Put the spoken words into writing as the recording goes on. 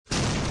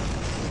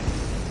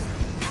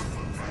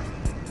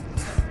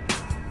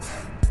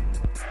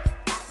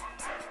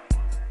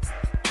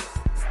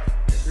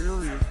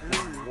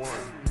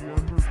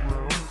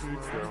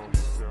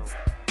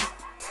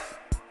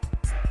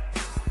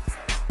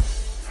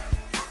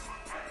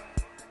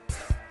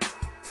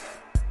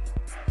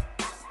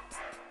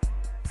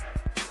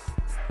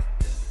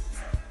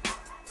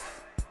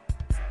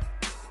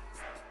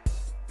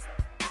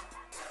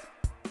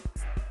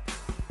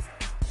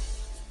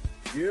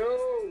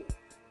Yo,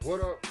 what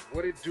up,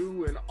 what it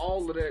do, and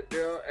all of that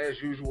there. As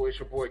usual, it's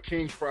your boy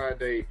King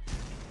Friday,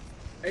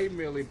 A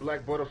Millie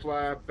Black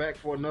Butterfly, back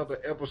for another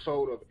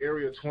episode of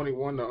Area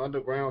 21, the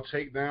Underground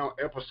Takedown,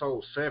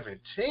 episode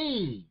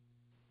 17.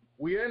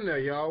 We in there,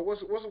 y'all.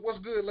 What's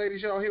good,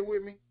 ladies? Y'all here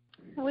with me?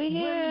 We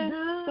here.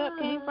 What's up,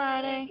 King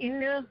Friday?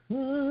 In the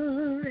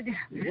hood.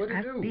 What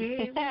it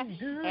do?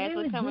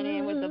 Ashley coming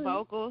in with the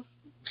vocals.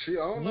 She, I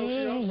don't know,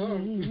 she on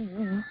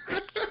something.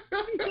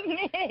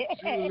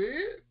 She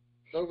lit.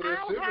 Over there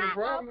sipping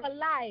and off of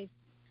life.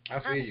 I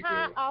feel you, girl.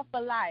 I'm high off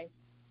of life.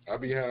 I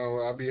be high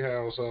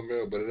on something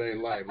else, but it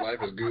ain't life. Life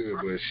is good,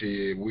 but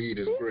shit, weed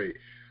is great.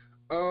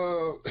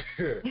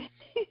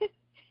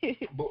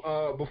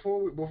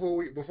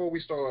 Before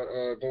we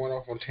start going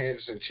off on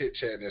tangents and chit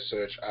chatting and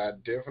such, I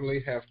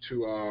definitely have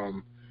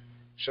to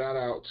shout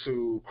out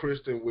to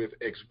Kristen with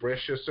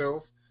Express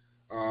Yourself.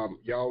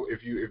 Y'all,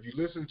 if you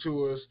listen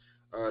to us,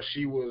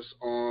 she was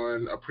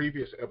on a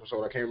previous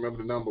episode. I can't remember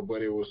the number,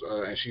 but it was,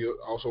 and she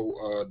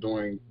also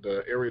doing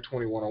the Area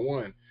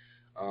 2101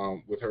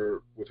 with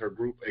her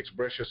group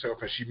Express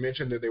Yourself, and she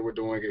mentioned that they were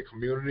doing a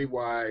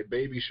community-wide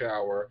baby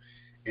shower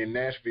in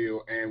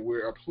Nashville, and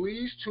we're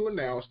pleased to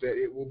announce that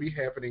it will be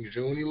happening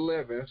June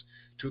 11th,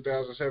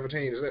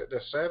 2017. Is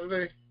that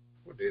Saturday?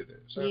 What day is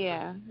that? Saturday?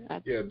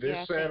 Yeah.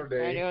 This Saturday.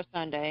 Friday or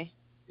Sunday.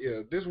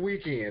 Yeah, this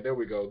weekend. There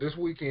we go. This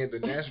weekend, the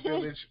Nash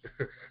Village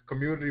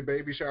Community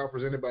Baby Shower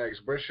presented by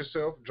Express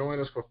Yourself. Join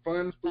us for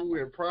fun, food,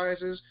 and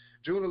prizes.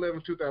 June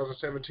 11,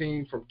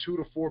 2017, from 2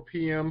 to 4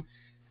 p.m.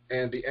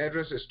 And the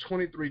address is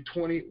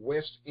 2320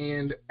 West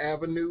End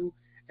Avenue,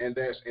 and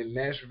that's in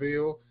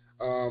Nashville.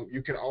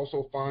 You can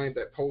also find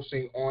that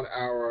posting on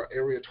our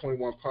Area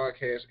 21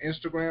 podcast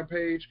Instagram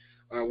page.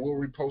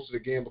 We'll repost it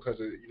again because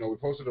we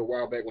posted it a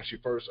while back when she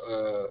first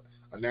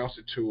announced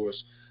it to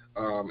us.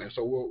 And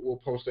so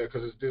we'll post that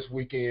because it's this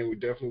weekend. We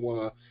definitely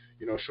want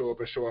to, show up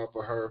and show out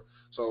for her.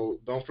 So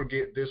don't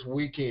forget this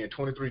weekend,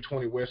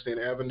 2320 West End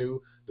Avenue,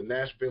 the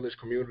Nash Village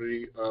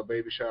Community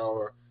Baby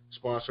Shower,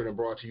 sponsored and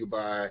brought to you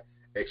by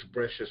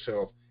Express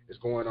Yourself, is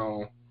going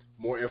on.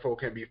 More info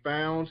can be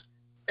found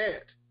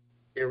at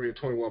Area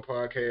 21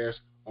 Podcast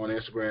on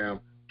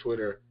Instagram,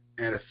 Twitter,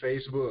 and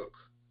Facebook.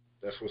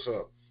 That's what's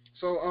up.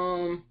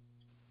 So,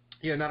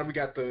 yeah, now that we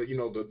got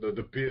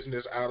the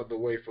business out of the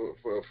way for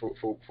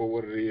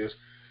what it is,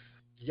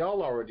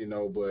 y'all already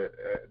know, but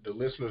the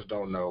listeners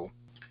don't know.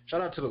 Shout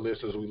out to the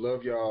listeners. We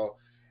love y'all,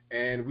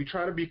 and we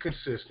try to be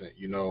consistent.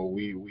 We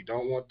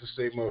don't want the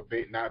stigma of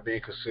not being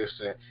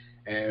consistent.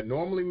 And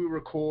normally we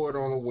record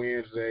on a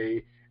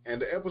Wednesday,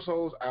 and the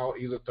episode's out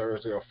either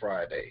Thursday or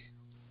Friday.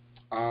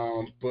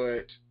 And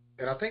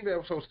I think the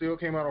episode still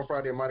came out on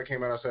Friday. It might have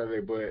came out on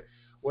Saturday, but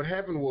what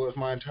happened was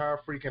my entire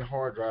freaking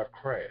hard drive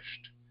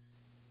crashed,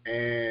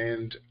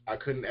 and I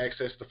couldn't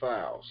access the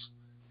files.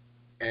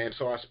 And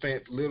so I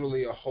spent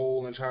literally a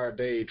whole entire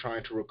day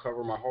trying to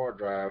recover my hard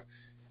drive,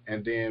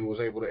 and then was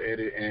able to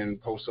edit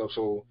and post up.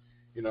 So,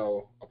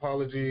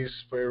 apologies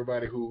for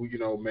everybody who,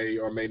 may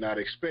or may not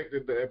expect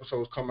that the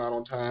episodes come out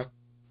on time.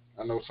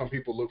 I know some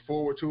people look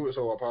forward to it,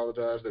 so I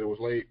apologize that it was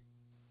late.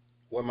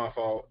 Wasn't my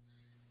fault,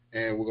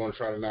 and we're going to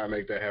try to not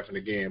make that happen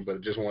again. But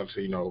just wanted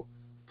to,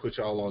 put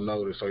y'all on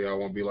notice so y'all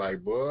won't be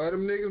like, boy,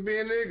 them niggas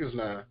being niggas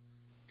now.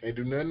 Can't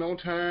do nothing on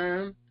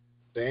time.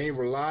 They ain't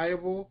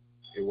reliable.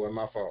 It wasn't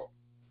my fault.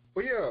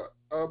 But yeah,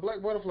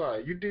 Black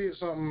Butterfly, you did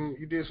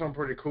something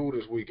pretty cool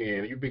this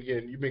weekend. You've been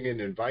getting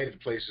invited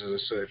places and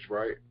such,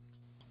 right?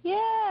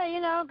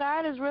 Yeah,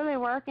 God is really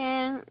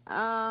working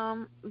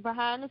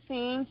behind the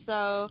scenes.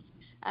 So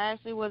I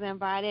actually was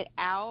invited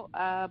out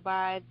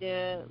by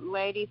the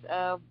ladies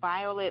of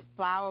Violet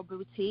Flower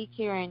Boutique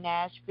here in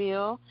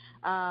Nashville,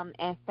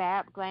 and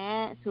Fab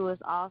Glance, who is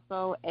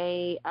also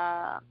a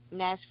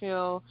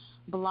Nashville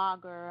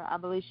blogger. I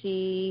believe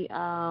she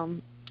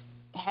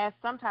has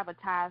some type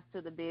of ties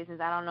to the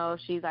business. I don't know if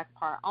she's like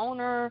part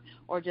owner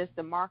or just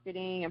the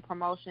marketing and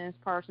promotions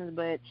person,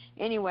 but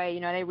anyway,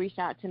 they reached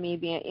out to me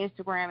via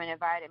Instagram and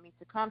invited me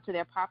to come to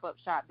their pop-up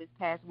shop this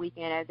past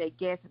weekend as a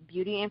guest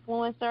beauty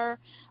influencer.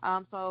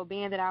 So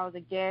being that I was a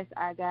guest,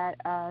 I got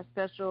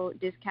special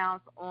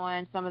discounts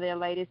on some of their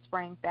latest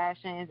spring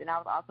fashions, and I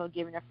was also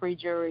given a free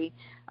jewelry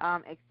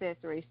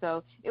accessory.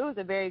 So it was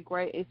a very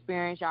great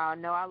experience. Y'all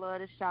know I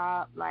love to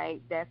shop. Like,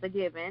 that's a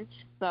given.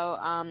 So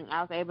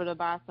I was able to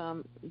buy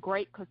some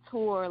great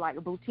couture, like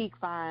boutique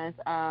finds,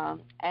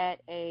 at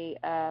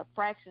a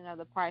fraction of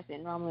the price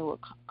it normally would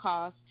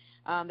cost.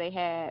 They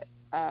had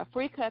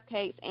free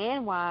cupcakes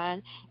and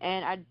wine,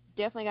 and I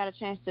definitely got a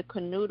chance to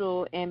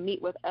canoodle and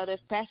meet with other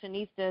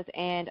fashionistas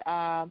and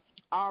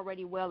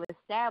already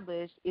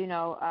well-established,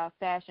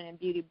 fashion and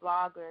beauty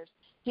bloggers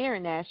here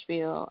in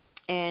Nashville.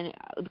 And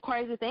the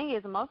crazy thing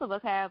is most of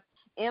us have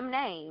M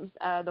names.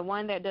 The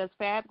one that does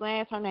Fab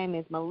Glance, her name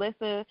is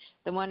Melissa.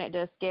 The one that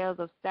does Scales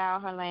of Style,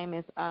 her name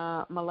is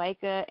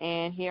Malika.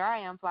 And here I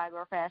am, Fly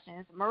Girl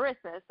Fashions,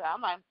 Marissa. So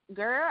I'm like,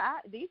 girl,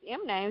 these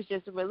M names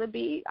just really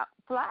be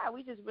fly.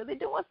 We just really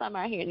doing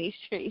something out here in these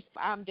streets.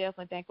 I'm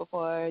definitely thankful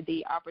for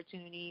the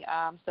opportunity.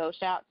 So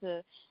shout out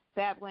to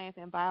Saplands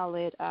and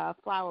Violet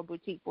Flower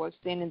Boutique for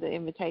extending the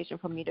invitation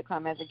for me to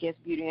come as a guest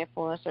beauty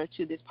influencer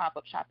to this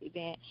pop-up shop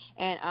event.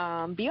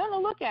 And be on the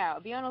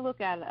lookout. Be on the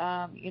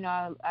lookout. You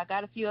know, I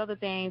got a few other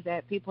things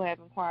that people have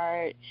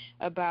inquired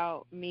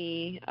about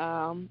me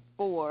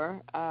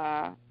for,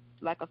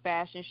 like a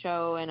fashion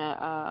show and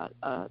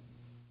a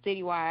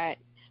citywide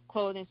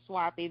clothing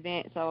swap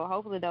event. So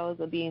hopefully those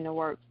will be in the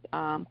works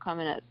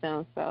coming up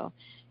soon. So,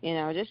 you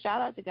know, just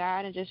shout out to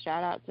God and just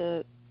shout out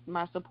to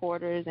my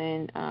supporters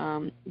and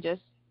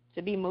just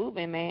to be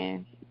moving,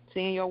 man,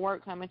 seeing your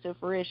work coming to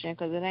fruition,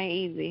 because it ain't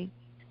easy.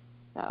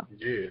 So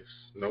Yes,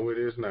 no, it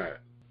is not.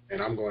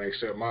 And I'm going to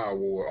accept my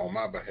award on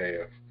my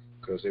behalf,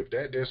 because if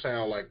that didn't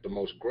sound like the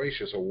most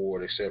gracious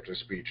award acceptance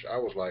speech, I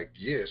was like,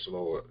 yes,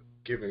 Lord,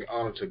 giving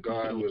honor to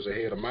God who is the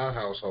head of my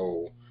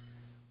household.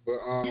 But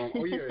oh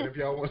yeah, and if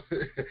y'all want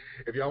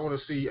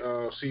to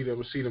see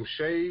them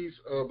shades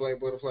Black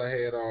Butterfly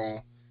had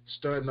on,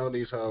 stunting on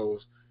these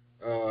hoes.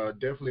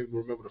 Definitely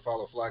remember to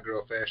follow Fly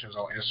Girl Fashions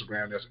on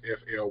Instagram. That's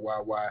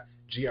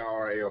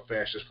FLYYGRL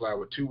Fashions, Fly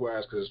with 2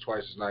 Y's, because it's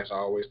twice as nice. I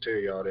always tell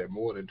y'all that,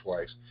 more than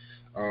twice.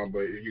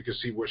 But you can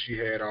see what she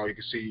had on. You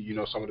can see, you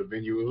know, some of the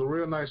venue. It was a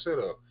real nice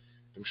setup.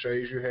 Them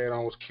shades you had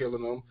on was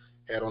killing them.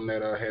 Had on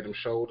that, had them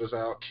shoulders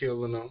out,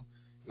 killing them.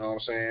 You know what I'm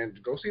saying?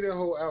 Go see that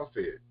whole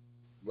outfit.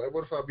 Black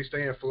Butterfly be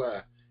staying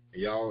fly.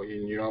 And y'all,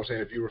 and you know what I'm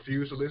saying? If you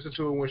refuse to listen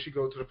to it when she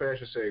goes to the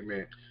fashion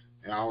segment,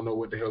 and I don't know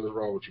what the hell is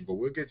wrong with you, but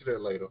we'll get to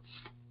that later.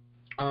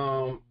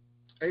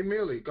 Hey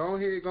Millie, go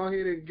ahead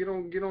and get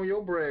on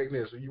your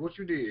bragness. What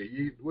you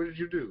did? What did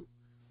you do?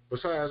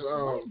 Besides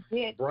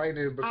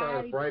brightening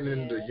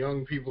the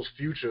young people's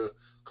future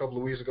a couple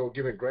of weeks ago,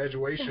 giving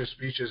graduation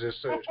speeches and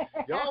such.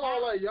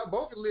 Y'all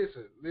both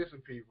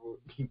listen people.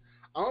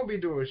 I don't be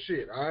doing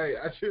shit. I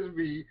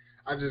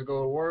just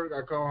go to work,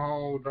 I come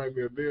home, drink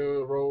me a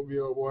beer, roll me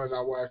up one,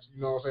 I watch,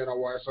 you know what I'm saying, I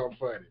watch something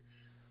funny.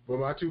 But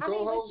my two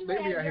co-hosts, they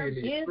be out here in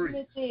these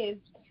streets.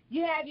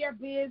 You have your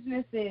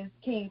businesses,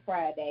 King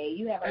Friday.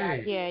 You have a lot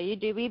of yeah, you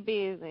do be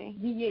busy.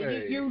 You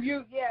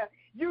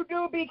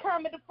do be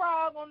coming to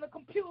frog on the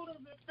computers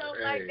and stuff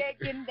like that,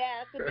 getting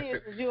down to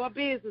business. You're a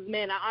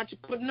businessman, an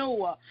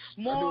entrepreneur.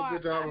 More, I do a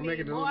good job of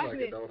making it look like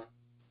it, don't I?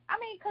 I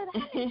mean, because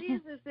how many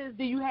businesses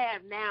do you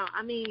have now?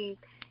 I mean,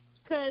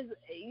 because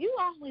you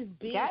always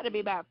busy. Got to be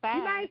about 5.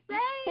 You might say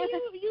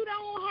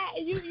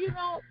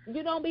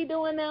you don't be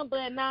doing them,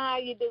 but nah,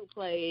 you do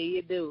play.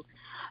 You do.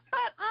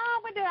 But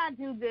what did I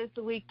do this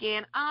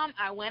weekend?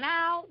 I went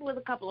out with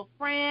a couple of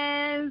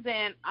friends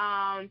and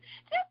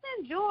just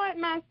enjoyed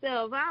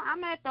myself.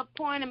 I'm at the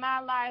point in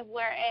my life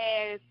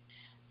whereas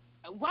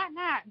why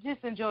not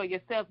just enjoy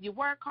yourself? You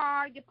work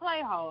hard, you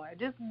play hard.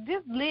 Just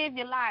live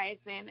your life,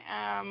 and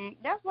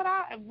that's what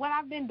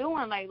I've been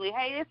doing lately.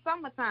 Hey, it's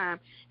summertime.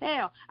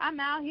 Hell,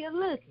 I'm out here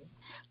looking.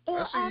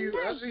 I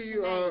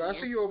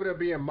see you over there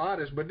being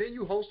modest, but then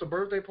you host a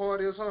birthday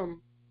party or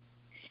something.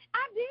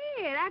 I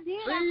did. See,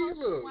 I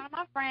hosted one of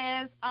my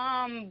friends'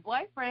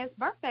 boyfriend's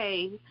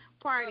birthday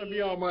party.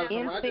 Be all my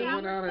time. I just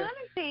went out and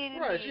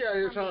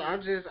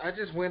I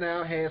just went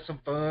out, had some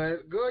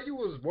fun. Girl, you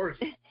was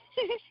working.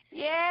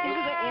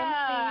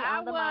 Yeah, I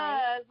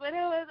was. But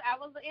I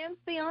was the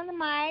MC on the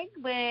mic.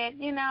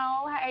 But you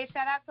know, hey,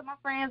 shout out to my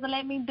friends that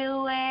let me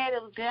do it.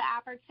 It was a good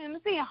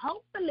opportunity, and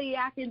hopefully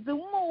I can do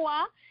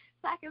more.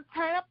 So I can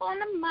turn up on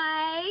the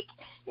mic,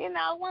 you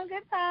know, one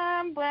good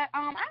time. But I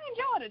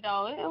enjoyed it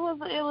though. It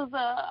was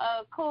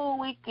a cool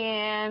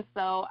weekend.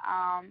 So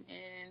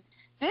and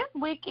this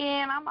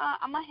weekend I'm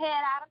gonna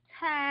head out of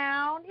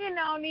town. You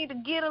know, need to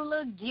get a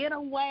little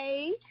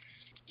getaway,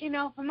 you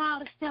know, from all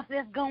the stuff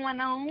that's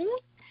going on.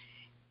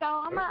 So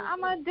I'm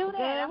gonna do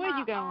that. Where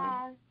you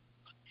going?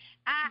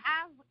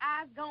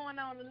 I was going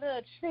on a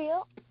little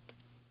trip.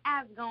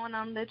 I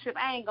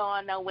ain't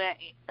going nowhere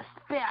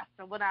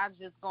special, but I was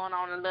just going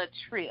on a little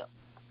trip.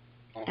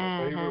 On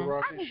her favorite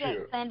rocket ship. I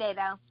can Sunday,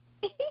 though.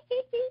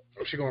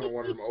 Oh, she going to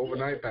one of them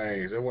overnight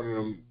things. They're one of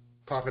them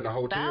pop in the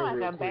hotel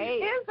real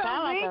quick.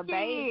 Sound like a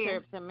Bay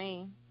trip to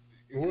me.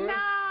 What?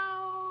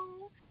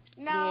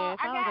 No, yeah,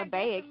 I got like a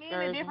Bay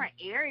excursion. In different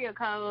area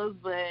codes,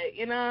 but,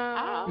 you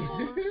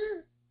know.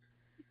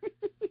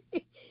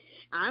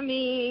 I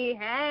mean,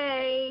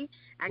 hey,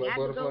 I got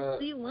to go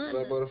see one.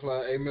 Black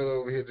Butterfly, Emil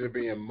over here just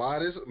being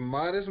modest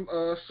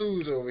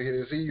Suze over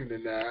here this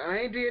evening now. I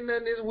ain't did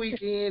nothing this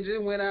weekend,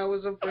 just went out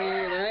with some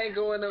friends. I ain't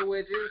going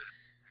nowhere,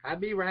 I'll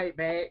be right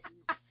back.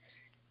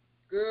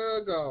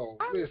 Girl, go.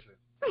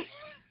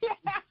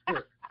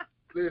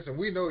 Listen,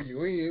 we know you.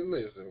 We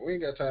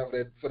ain't got time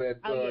for that.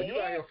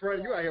 You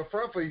out here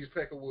front for these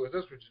Peckerwoods.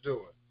 That's what you're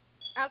doing.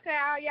 Okay,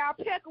 all y'all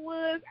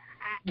Peckerwoods,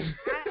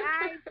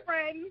 I ain't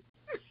fronting.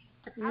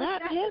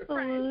 Not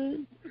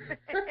Peckerwood.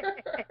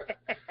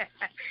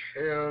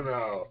 Hell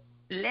no.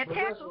 That's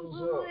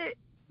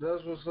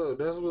what's up.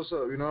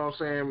 You know what I'm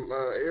saying?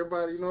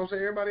 Everybody, you know what I'm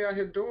saying? Everybody out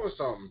here doing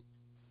something.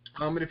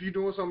 And if you're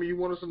doing something you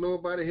want us to know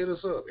about it, hit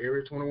us up.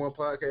 Area 21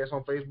 Podcast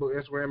on Facebook,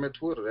 Instagram, and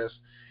Twitter. That's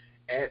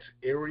at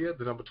Area,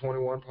 the number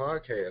 21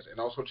 Podcast. And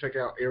also check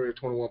out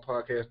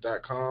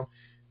area21podcast.com.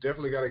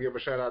 definitely got to give a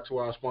shout out to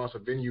our sponsor,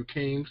 Venue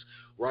Kings.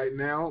 Right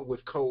now,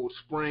 with code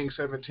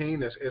SPRING17,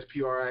 that's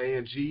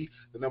SPRING,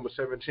 the number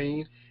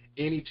 17,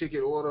 any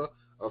ticket order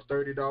of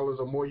 $30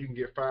 or more, you can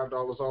get $5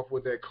 off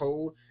with that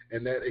code,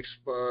 and that is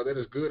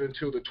good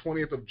until the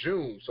 20th of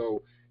June.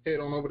 So head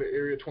on over to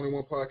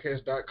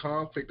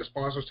area21podcast.com, click the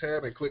sponsors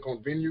tab, and click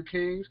on Venue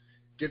Kings.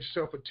 Get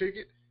yourself a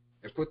ticket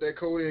and put that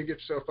code in and get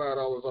yourself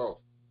 $5 off.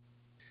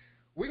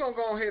 We're going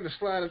to go ahead and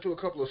slide into a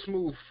couple of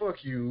smooth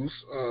fuck yous.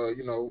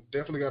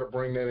 Definitely got to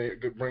bring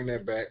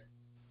that back.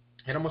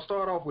 And I'm going to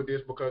start off with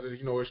this because,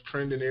 it's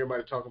trending.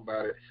 Everybody talking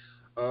about it.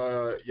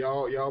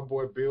 Y'all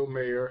boy Bill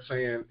Mayer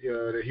saying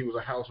that he was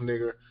a house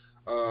nigger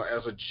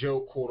as a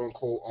joke, quote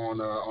unquote,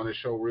 on his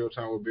show Real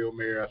Time with Bill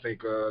Mayer. I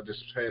think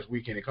this past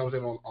weekend. It comes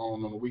in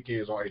on the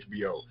weekends on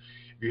HBO.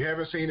 If you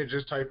haven't seen it,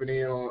 just type it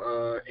in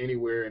on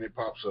anywhere and it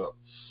pops up.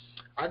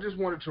 I just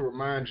wanted to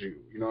remind you,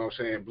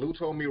 Blue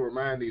told me to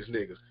remind these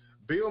niggas.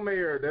 Bill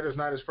Mayer, that is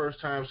not his first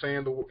time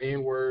saying the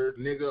N-word,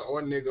 nigga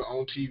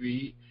on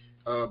TV.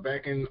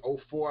 Back in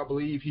 2004, I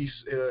believe, he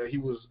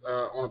was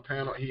on a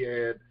panel. He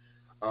had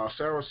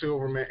Sarah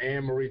Silverman,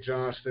 Anne Marie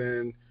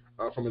Johnston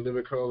from In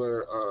Living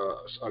Color,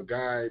 a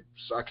guy,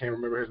 I can't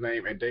remember his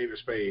name, and David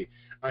Spade.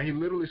 He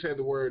literally said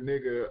the word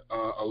nigga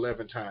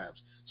 11 times.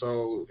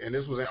 So, and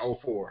this was in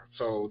 2004.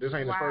 So this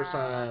ain't his first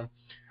time.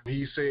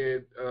 He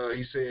said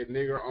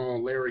nigger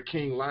on Larry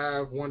King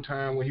Live one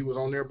time when he was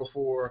on there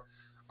before.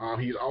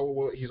 He's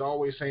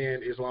always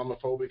saying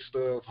Islamophobic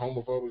stuff,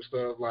 homophobic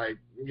stuff, like,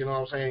 you know what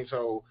I'm saying?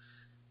 So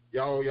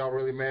y'all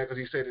really mad because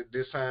he said it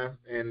this time,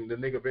 and the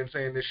nigga been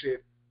saying this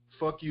shit.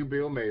 Fuck you,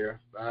 Bill Mayer.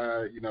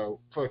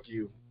 Fuck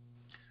you.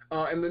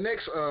 And the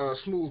next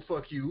smooth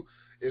fuck you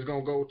is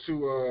gonna go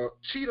to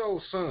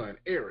Cheeto's son,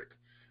 Eric.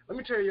 Let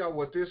me tell y'all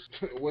what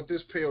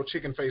this pale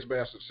chicken face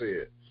bastard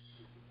said.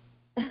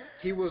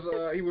 He was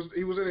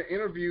in an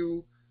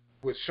interview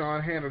with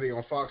Sean Hannity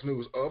on Fox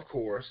News, of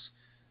course.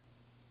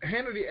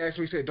 Hannity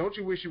actually said, "Don't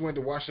you wish you went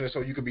to Washington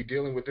so you could be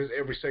dealing with this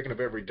every second of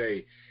every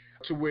day?"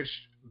 To which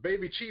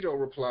Baby Cheeto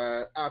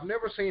replied, "I've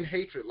never seen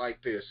hatred like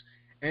this,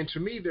 and to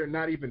me they're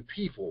not even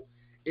people.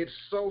 It's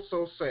so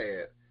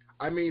sad.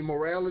 I mean,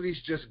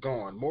 morality's just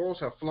gone.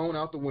 Morals have flown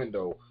out the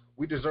window.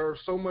 We deserve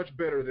so much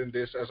better than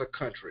this as a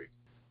country.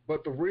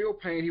 But the real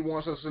pain he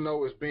wants us to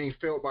know is being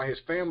felt by his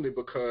family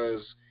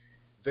because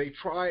they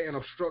try and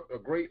obstruct a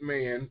great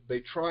man.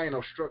 They try and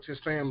obstruct his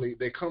family.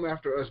 They come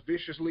after us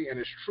viciously, and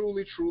it's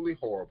truly, truly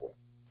horrible."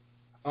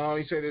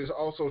 He said it's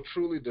also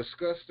truly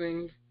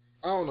disgusting.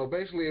 I don't know.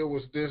 Basically, it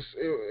was this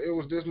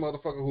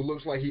motherfucker who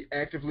looks like he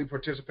actively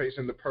participates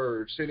in the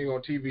purge, sitting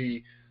on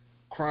TV,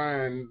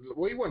 crying.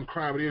 Well, he wasn't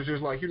crying, but he was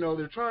just like,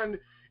 they're trying.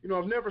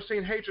 I've never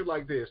seen hatred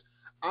like this.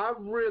 I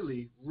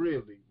really,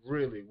 really,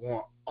 really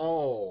want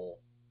all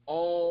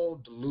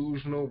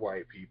delusional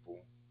white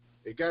people.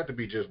 It got to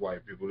be just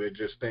white people that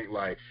just think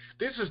like,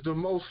 this is the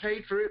most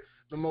hatred,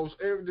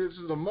 this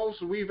is the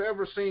most we've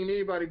ever seen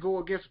anybody go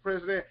against the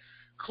president.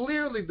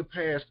 Clearly, the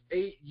past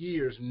 8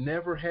 years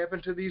never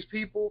happened to these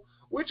people,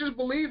 which is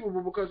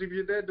believable because if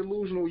you're that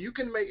delusional, you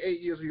can make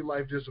 8 years of your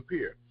life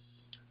disappear.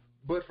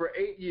 But for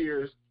 8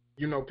 years,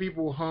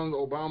 people hung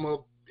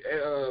Obama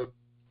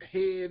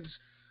heads,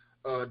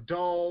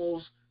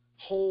 dolls,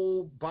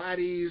 whole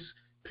bodies,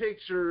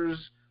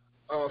 pictures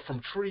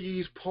from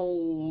trees,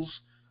 poles,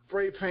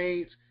 spray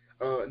paint,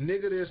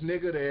 nigga this,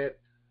 nigga that.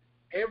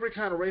 Every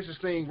kind of racist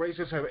thing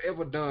racists have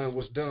ever done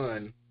was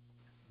done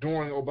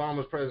during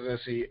Obama's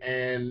presidency,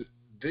 and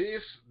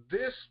this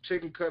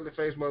chicken cutlet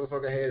face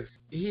motherfucker had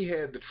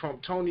the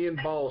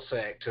Trumptonian ball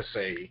sack to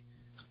say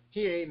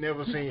he ain't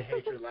never seen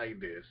hatred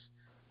like this.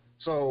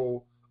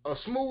 So a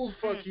smooth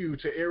fuck you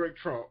to Eric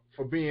Trump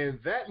for being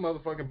that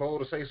motherfucking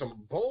bold to say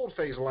some bold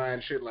face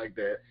lying shit like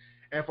that,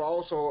 and for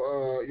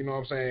also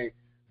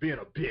being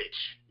a bitch.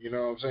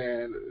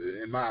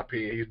 In my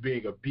opinion, he's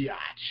being a biatch.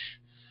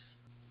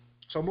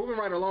 So moving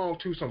right along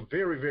to some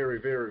very, very,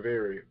 very,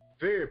 very,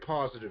 very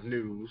positive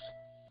news.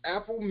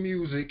 Apple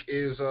Music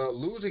is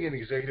losing an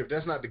executive.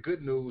 That's not the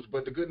good news,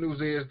 but the good news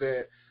is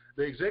that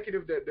the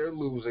executive that they're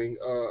losing,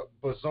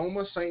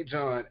 Bozoma St.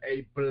 John,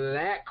 a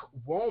black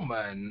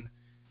woman.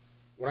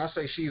 When I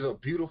say she's a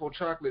beautiful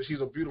chocolate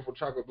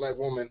black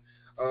woman.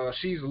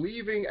 She's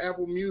leaving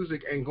Apple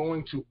Music and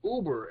going to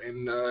Uber.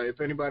 And if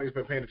anybody's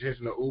been paying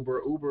attention to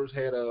Uber, Uber's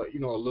had a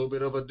little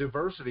bit of a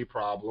diversity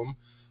problem.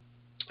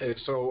 And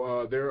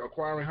so they're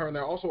acquiring her, and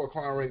they're also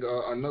acquiring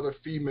another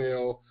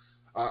female,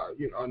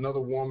 another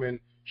woman.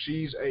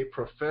 She's a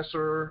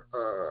professor.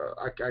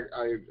 I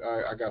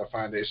gotta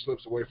find it. It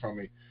slips away from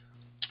me.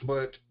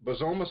 But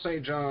Bozoma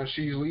St. John,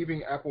 she's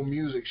leaving Apple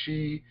Music.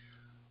 She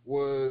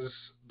was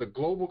the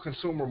global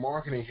consumer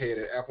marketing head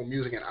at Apple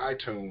Music and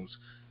iTunes.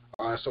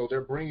 So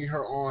they're bringing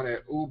her on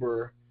at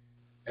Uber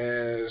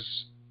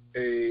as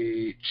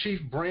a chief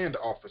brand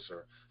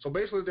officer. So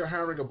basically, they're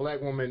hiring a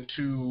black woman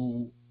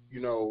to,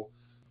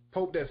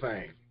 poke that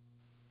thing.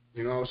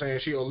 You know what I'm saying?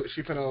 She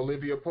finna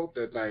Olivia Pope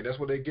that thing. That's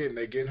what they getting.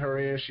 They getting her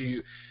in.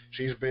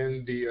 She's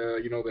been the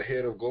the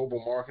head of global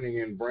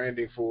marketing and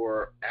branding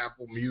for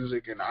Apple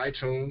Music and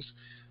iTunes.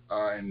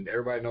 and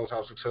everybody knows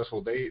how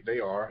successful they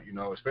are, you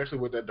know, especially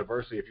with that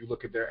diversity. If you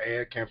look at their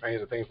ad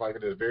campaigns and things like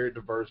that, it's very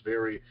diverse,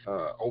 very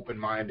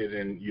open-minded,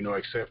 and, you know,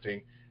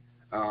 accepting.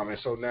 And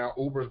so now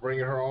Uber's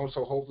bringing her on,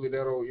 so hopefully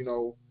that'll, you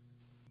know,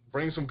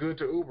 bring some good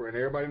to Uber. And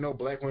everybody know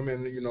black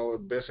women, you know, are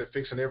best at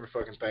fixing every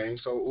fucking thing.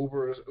 So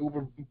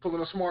Uber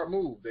pulling a smart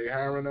move. They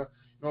hiring a, you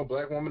know,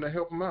 black woman to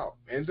help them out,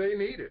 and they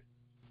need it.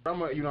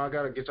 You know, I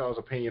gotta get y'all's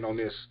opinion on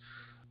this.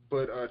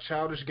 But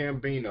Childish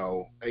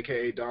Gambino,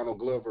 aka Donald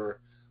Glover,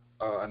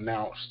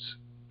 announced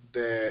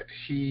that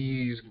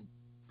his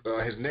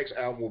next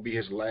album will be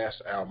his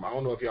last album. I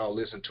don't know if y'all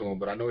listened to him,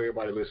 but I know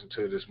everybody listened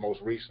to this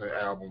most recent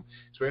album,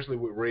 especially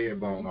with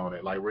Redbone on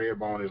it. Like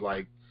Redbone is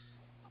like,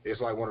 it's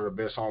like one of the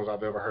best songs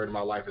I've ever heard in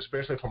my life,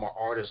 especially from an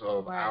artist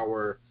of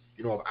our,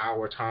 you know, of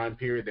our time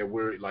period that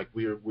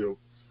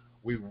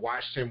we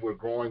watched him, we're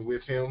growing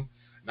with him,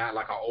 not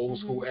like an old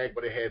school act,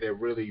 but it had that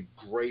really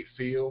great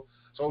feel.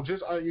 So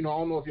just, you know, I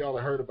don't know if y'all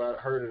have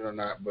heard it or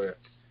not, but,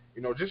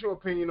 you know, just your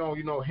opinion on,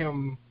 you know,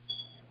 him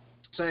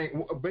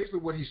saying, basically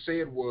what he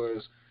said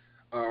was,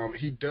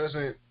 he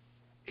doesn't,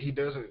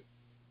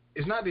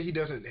 it's not that he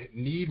doesn't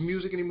need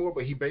music anymore,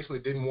 but he basically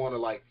didn't want to,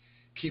 like,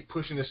 keep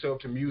pushing himself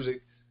to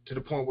music to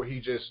the point where he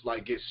just,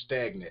 like, gets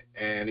stagnant.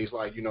 And he's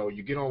like, you know,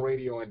 you get on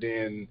radio and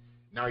then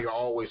now you're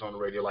always on the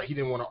radio. Like, he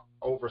didn't want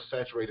to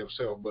oversaturate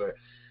himself. But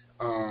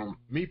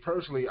me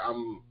personally,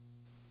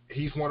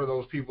 he's one of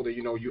those people that,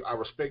 you know, I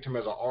respect him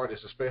as an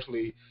artist,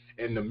 especially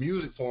in the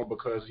music form,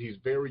 because he's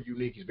very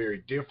unique. He's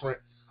very different.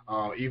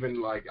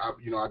 Even like,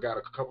 I got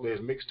a couple of his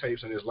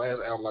mixtapes, and his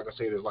last album, like I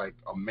said, is like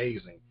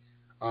amazing.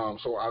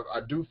 So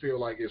I do feel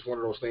like it's one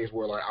of those things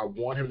where, like, I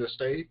want him to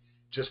stay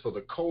just for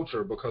the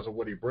culture because of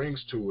what he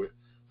brings to it.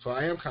 So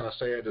I am kind of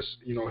sad to,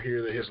 you know,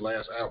 hear that his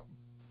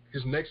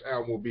next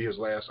album will be his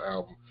last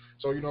album.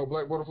 So, you know,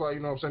 Black Butterfly, you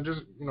know what I'm saying?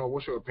 Just, you know,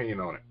 what's your opinion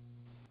on it?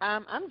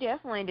 I'm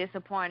definitely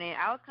disappointed.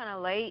 I was kind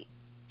of late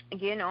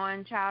getting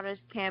on Childish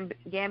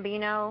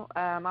Gambino.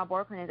 My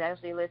boyfriend has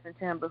actually listened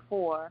to him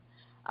before,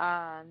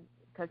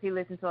 because he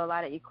listens to a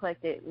lot of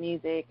eclectic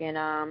music, and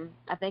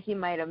I think he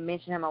might have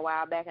mentioned him a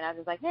while back, and I was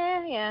just like,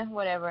 yeah,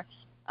 whatever.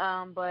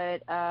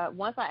 But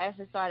once I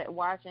actually started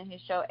watching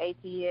his show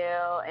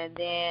ATL, and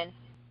then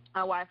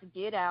I watched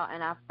Get Out,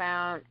 and I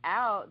found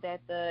out that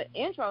the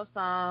intro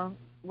song,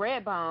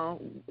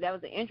 Redbone, that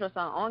was the intro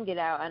song on Get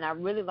Out, and I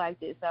really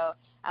liked it. So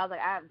I was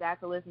like, I've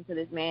got to listen to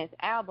this man's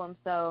album.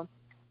 So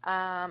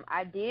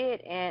I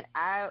did, and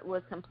I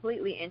was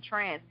completely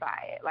entranced by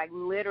it. Like,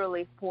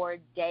 literally for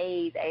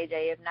days,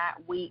 AJ, if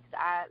not weeks,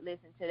 I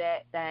listened to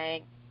that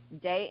thing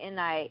day and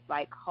night,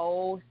 like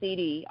whole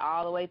CD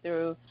all the way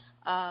through.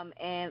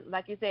 And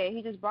like you said,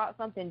 he just brought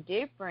something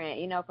different,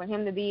 you know, for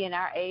him to be in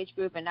our age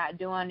group and not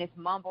doing this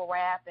mumble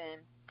rap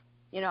and,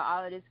 you know,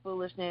 all of this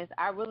foolishness.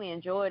 I really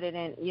enjoyed it,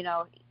 and, you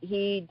know,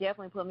 he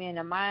definitely put me in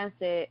the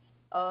mindset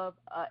of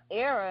an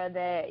era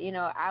that, you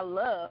know, I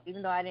love,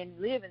 even though I didn't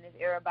live in this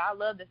era, but I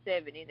love the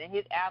 70s, and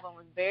his album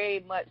was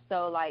very much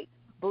so like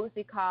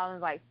Bootsy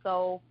Collins, like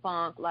soul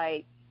funk,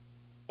 like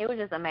it was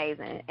just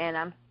amazing. And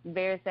I'm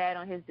very sad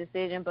on his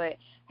decision, but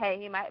hey,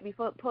 he might be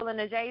pulling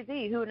a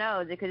Jay-Z. Who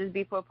knows? It could just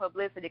be for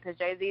publicity, because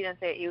Jay-Z done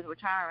said he was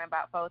retiring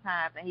about 4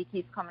 times, and he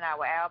keeps coming out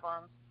with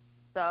albums.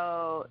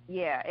 So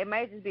yeah, it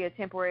may just be a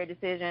temporary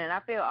decision. And I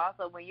feel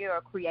also when you're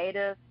a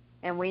creative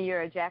and when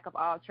you're a jack of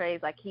all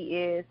trades like he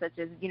is, such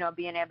as, you know,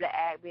 being able to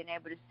act, being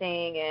able to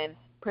sing and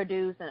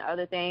produce and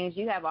other things,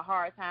 you have a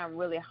hard time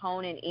really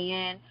honing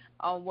in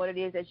on what it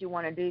is that you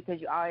want to do, because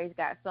you always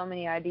got so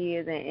many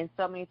ideas and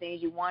so many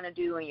things you want to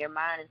do, and your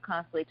mind is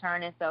constantly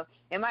turning. So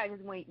it might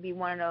just be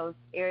one of those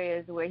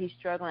areas where he's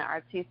struggling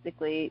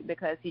artistically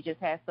because he just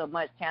has so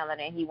much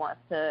talent and he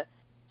wants to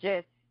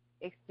just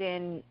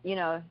extend, you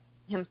know,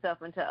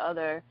 himself into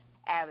other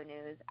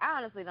avenues. I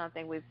honestly don't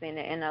think we've seen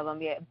the end of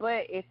them yet,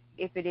 but if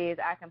it is,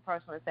 I can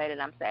personally say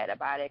that I'm sad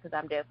about it, because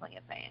I'm definitely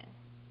a fan.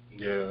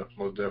 Yeah,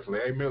 most definitely.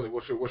 Hey, Millie,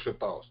 what's your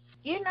thoughts?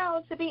 You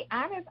know, to be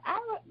honest, I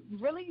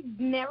really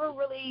never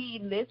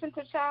really listened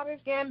to Childish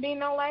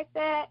Gambino like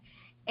that,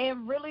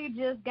 and really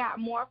just got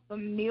more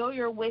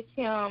familiar with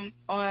him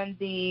on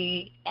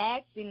the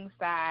acting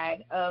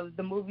side of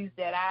the movies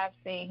that I've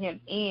seen him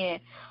in.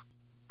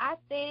 I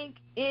think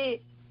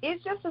it's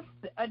just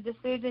a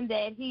decision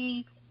that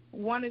he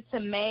wanted to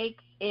make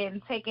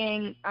in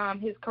taking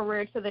his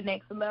career to the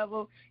next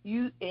level.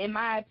 In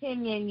my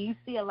opinion, you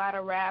see a lot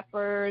of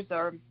rappers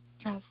or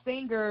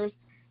singers,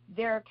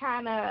 they're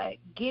kind of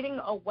getting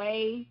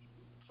away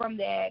from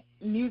that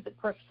music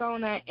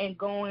persona and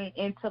going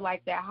into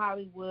like that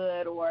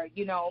Hollywood or,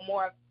 you know,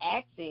 more of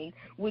acting,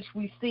 which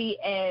we see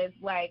as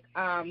like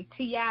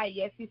T.I.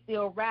 Yes, he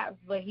still raps,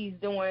 but he's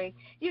doing,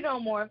 you know,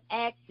 more of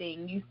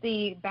acting. You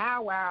see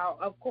Bow Wow,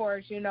 of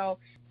course, you know,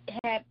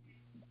 had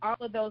all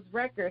of those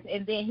records,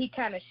 and then he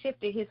kind of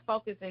shifted his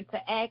focus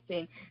into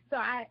acting. So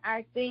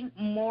I think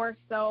more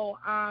so,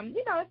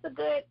 you know,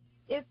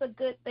 it's a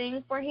good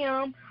thing for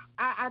him.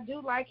 I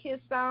do like his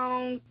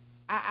song.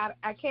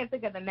 I can't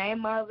think of the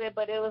name of it,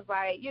 but it was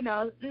like, you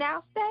know,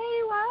 now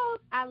stay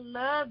woke. I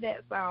love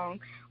that song.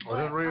 Oh,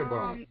 that's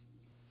Redbone.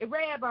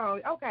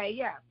 Redbone. Okay,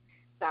 yeah.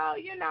 So,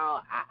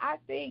 I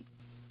think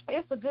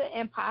it's a good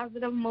and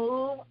positive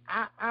move.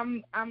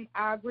 I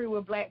agree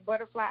with Black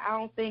Butterfly. I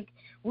don't think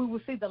we will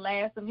see the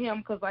last of him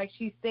because, like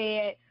she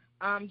said,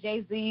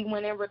 Jay-Z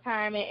went in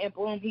retirement and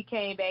boom, he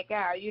came back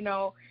out.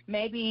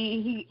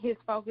 Maybe his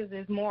focus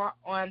is more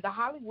on the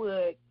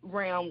Hollywood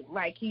realm.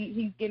 Like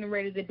he's getting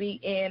ready to be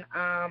in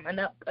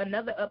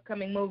another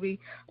upcoming movie,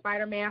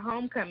 Spider-Man: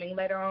 Homecoming,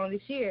 later on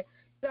this year.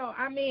 So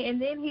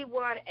and then he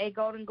won a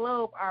Golden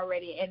Globe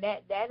already, and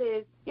that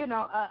is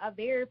a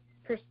very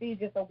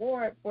prestigious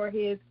award for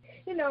his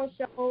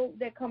show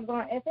that comes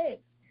on FX.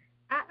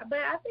 But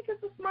I think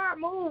it's a smart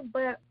move,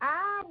 but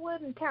I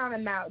wouldn't count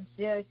him out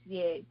just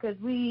yet because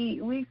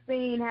we've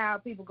seen how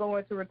people go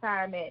into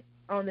retirement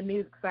on the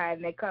music side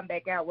and they come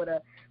back out with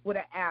an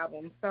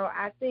album. So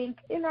I think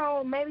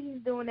maybe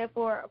he's doing that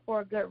for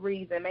a good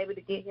reason, maybe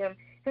to get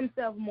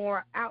himself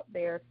more out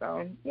there.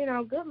 So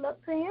good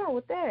luck to him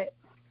with that.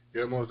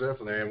 Yeah, most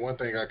definitely. And one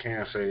thing I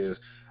can say is,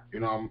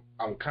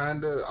 I'm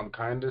kind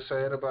of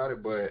sad about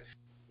it, but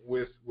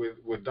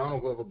with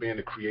Donald Glover being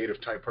the creative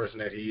type person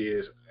that he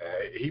is,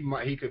 he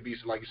could be,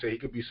 like you said, he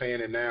could be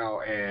saying it now,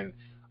 and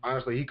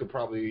honestly, he could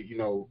probably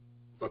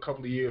a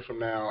couple of years from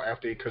now,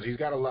 after, because he's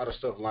got a lot of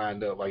stuff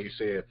lined up, like you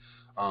said.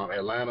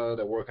 Atlanta,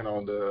 they're working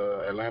on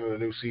the Atlanta. The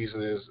new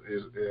season is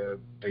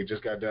they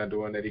just got done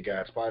doing that. He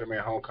got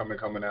Spider-Man: Homecoming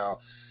coming out.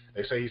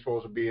 They say he's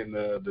supposed to be in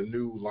the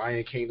new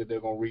Lion King that they're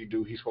gonna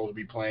redo. He's supposed to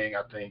be playing.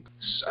 I think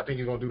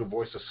he's gonna do the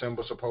voice of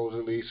Simba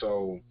supposedly.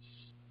 So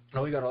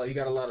no, he got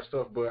a lot of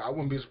stuff, but I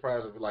wouldn't be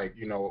surprised if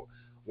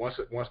once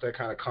that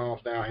kind of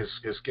calms down, his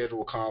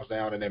schedule calms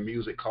down, and that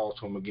music calls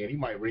to him again, he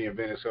might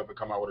reinvent himself and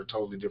come out with a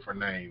totally different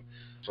name.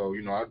 So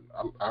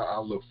I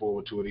look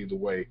forward to it either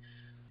way.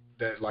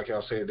 That, like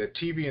y'all said, that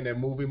TV and that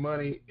movie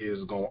money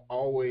is gonna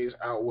always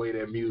outweigh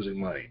that music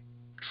money.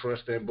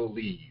 Trust and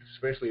believe,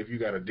 especially if you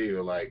got a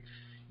deal like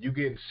you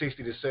getting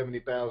 $60,000 to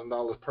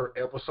 $70,000 per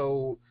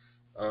episode.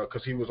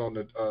 Because he was on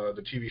the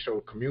TV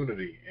show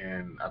Community,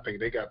 and I think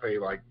they got paid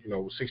like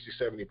 60,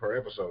 70 per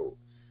episode,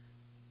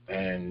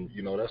 and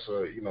that's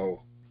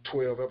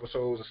 12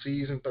 episodes a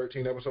season,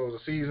 13 episodes a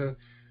season.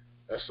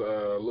 That's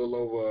a little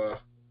over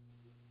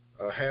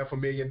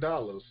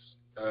 $500,000.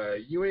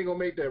 You ain't gonna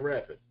make that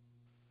rapid.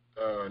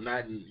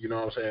 Not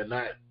what I'm saying,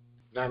 not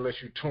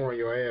unless you touring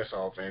your ass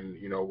off, and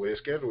with his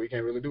schedule he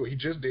can't really do it. He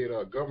just did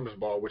a governor's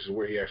ball, which is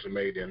where he actually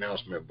made the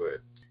announcement, but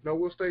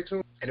we'll stay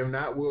tuned. And if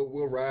not,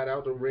 we'll ride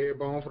out the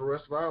Redbone for the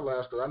rest of our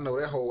lives, because I know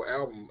that whole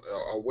album,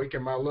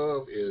 Awaken My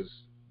Love, is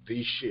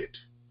the shit.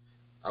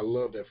 I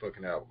love that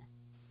fucking album.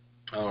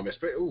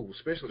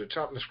 Especially the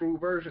Chopped and Screwed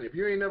version. If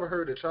you ain't never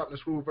heard the Chopped and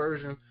Screwed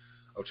version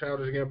of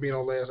Childish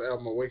Gambino's last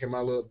album, Awaken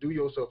My Love, do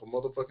yourself a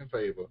motherfucking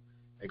favor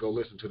and go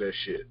listen to that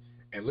shit.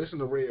 And listen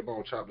to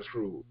Redbone, Chopped and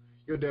Screwed.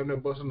 You'll damn near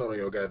bust a nut on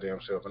your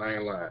goddamn self, and I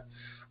ain't lying.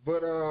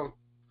 But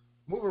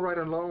moving right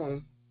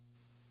along,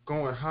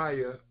 going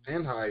higher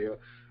and higher,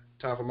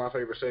 time for my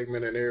favorite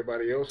segment and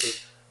everybody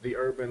else's, the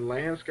urban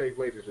landscape,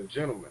 ladies and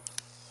gentlemen.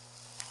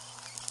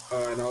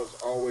 And as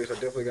always, I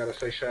definitely got to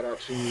say shout out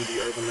to the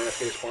urban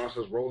landscape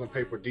sponsors, Rolling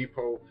Paper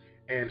Depot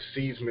and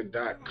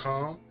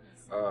Seedsman.com.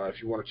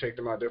 If you want to check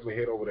them out, definitely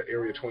head over to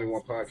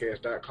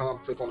area21podcast.com,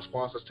 click on the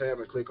sponsors tab,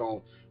 and click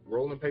on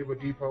Rolling Paper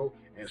Depot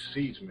and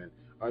Seedsman.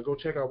 Go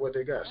check out what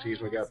they got.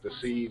 Seedsman got the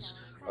seeds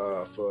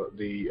for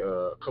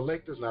the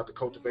collectors, not the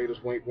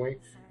cultivators, wink, wink.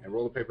 And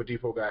Rolling Paper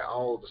Depot got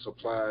all the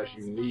supplies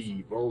you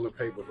need. Rolling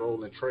papers,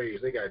 rolling trays.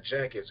 They got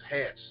jackets,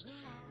 hats,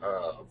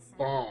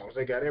 bongs.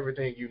 They got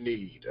everything you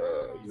need,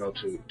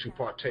 to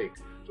partake.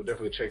 So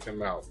definitely check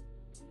them out.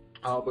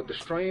 But the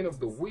strain of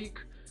the week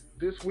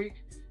this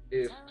week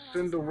is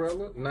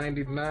Cinderella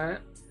 99.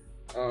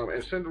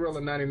 And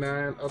Cinderella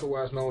 99,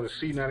 otherwise known as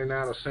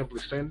C99 or simply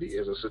Cindy,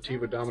 is a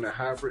sativa dominant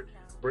hybrid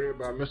bred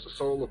by Mr.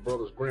 Soul of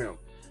Brothers Grimm.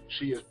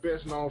 She is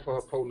best known for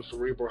her potent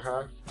cerebral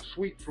high,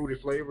 sweet fruity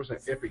flavors, and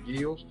epic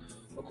yields.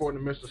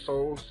 According to Mr.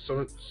 Soul,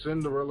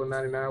 Cinderella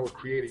 99 was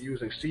created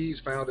using seeds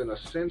found in a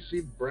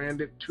Sensi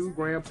branded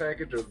 2-gram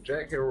package of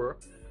Jack Herer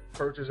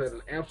purchased at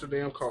an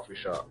Amsterdam coffee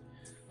shop.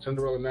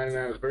 Cinderella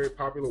 99 is very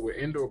popular with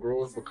indoor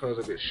growers because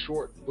of its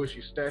short,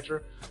 bushy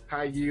stature,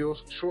 high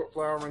yields, short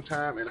flowering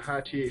time, and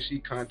high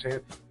THC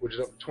content, which is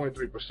up to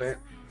 23%.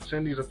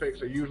 Cindy's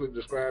effects are usually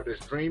described as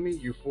dreamy,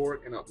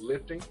 euphoric, and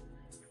uplifting.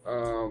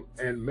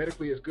 And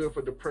medically it's good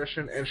for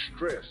depression and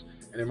stress.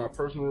 And in my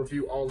personal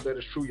review, all of that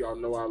is true. Y'all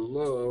know I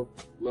love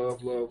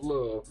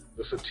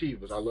the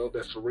sativas. I love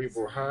that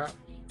cerebral high.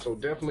 So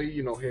definitely,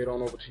 head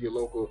on over to your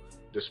local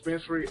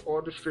dispensary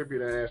or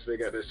distributor and ask. They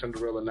got that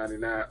Cinderella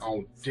 99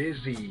 on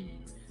Dizzy.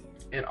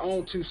 And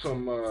on to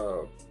some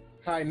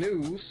high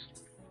news.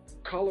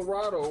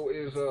 Colorado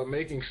is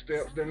making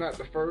steps. They're not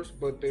the first,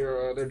 but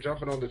they're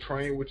jumping on the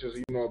train, which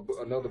is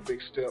another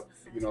big step,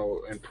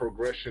 in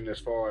progression as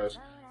far as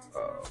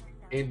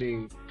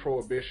ending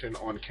prohibition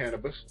on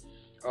cannabis.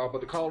 But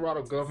the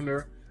Colorado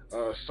governor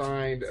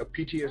signed a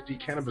PTSD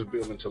cannabis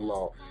bill into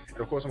law. And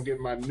of course, I'm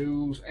getting my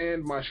news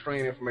and my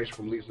strain information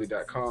from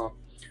Leasley.com.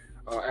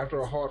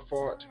 After a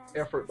hard-fought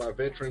effort by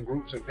veteran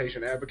groups and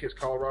patient advocates,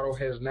 Colorado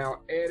has now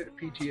added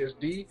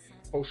PTSD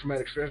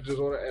post-traumatic stress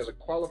disorder as a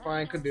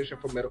qualifying condition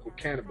for medical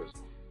cannabis.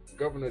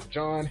 Governor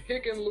John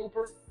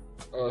Hickenlooper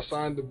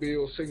signed the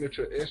bill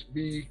signature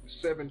SB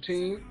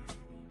 17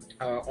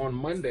 on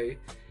Monday,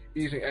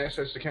 easing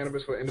access to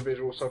cannabis for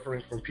individuals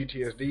suffering from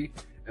PTSD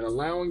and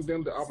allowing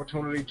them the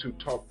opportunity to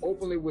talk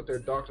openly with their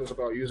doctors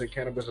about using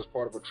cannabis as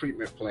part of a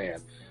treatment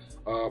plan.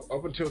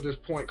 Up until this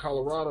point,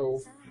 Colorado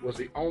was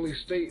the only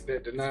state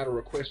that denied a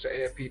request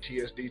to add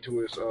PTSD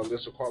to its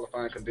list of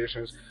qualifying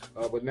conditions,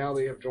 but now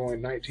they have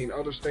joined 19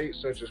 other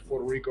states such as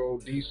Puerto Rico,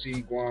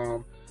 D.C.,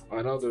 Guam,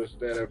 and others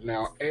that have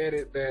now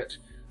added that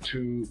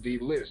to the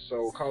list.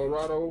 So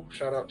Colorado,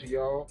 shout out to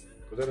y'all,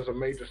 because that is a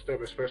major step,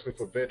 especially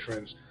for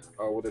veterans,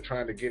 where they're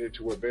trying to get it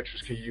to where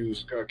veterans can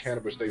use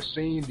cannabis. They've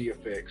seen the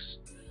effects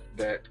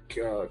that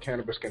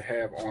cannabis can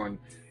have on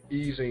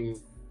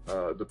easing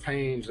the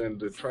pains and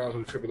the trials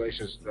and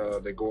tribulations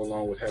that go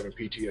along with having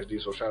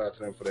PTSD. So shout out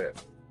to them for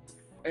that.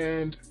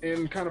 And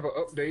in kind of an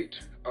update,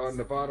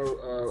 Nevada,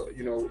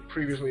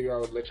 previously I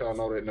would let y'all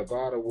know that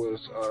Nevada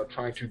was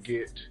trying to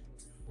get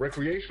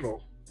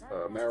recreational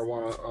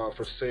marijuana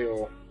for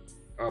sale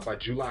by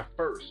July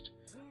 1st.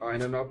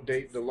 In an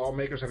update, the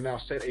lawmakers have now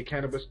set a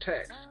cannabis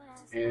tax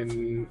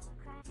in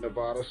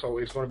Nevada, so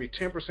it's going to be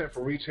 10%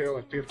 for retail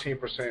and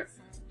 15%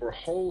 for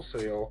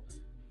wholesale.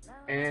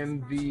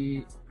 And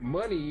the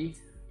money,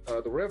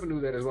 the revenue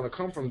that is going to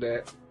come from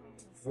that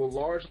will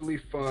largely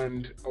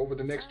fund, over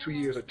the next 2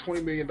 years, a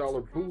 $20 million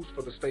boost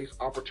for the state's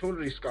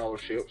opportunity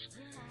scholarships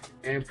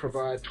and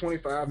provide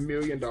 $25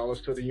 million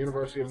to the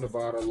University of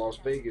Nevada, Las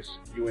Vegas,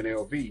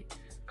 UNLV,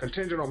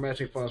 contingent on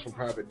matching funds from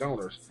private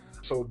donors.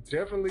 So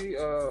definitely,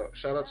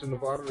 shout out to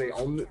Nevada. They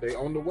own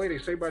the way. They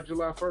say by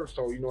July 1st.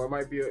 So it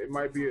might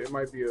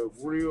be a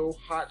real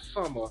hot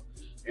summer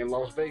in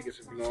Las Vegas,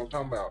 if you know what I'm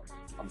talking about.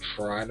 I'm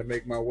trying to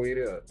make my way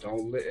there.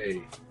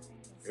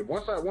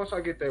 Once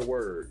I get that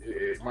word,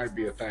 it might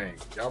be a thing.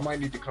 Y'all might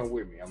need to come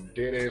with me. I'm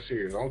dead ass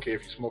serious. I don't care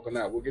if you're smoking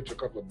out. We'll get you a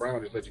couple of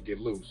brownies, let you get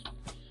loose.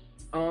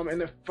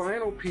 And the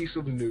final piece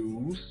of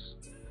news,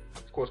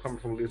 of course, coming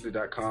from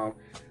Lizzie.com,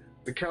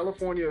 the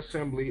California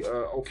Assembly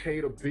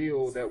okayed a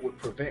bill that would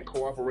prevent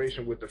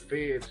cooperation with the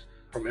feds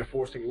from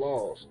enforcing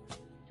laws.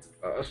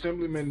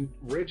 Assemblyman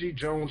Reggie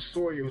Jones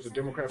Sawyer, who's a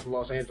Democrat from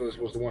Los Angeles,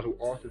 was the one who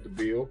authored the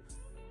bill.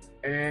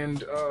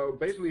 And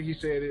basically he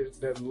said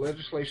that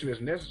legislation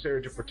is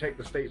necessary to protect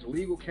the state's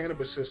legal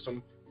cannabis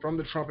system from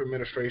the Trump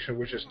administration,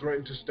 which has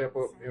threatened to step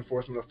up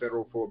enforcement of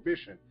federal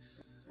prohibition.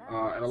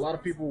 And a lot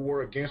of people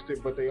were against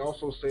it, but they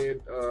also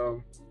said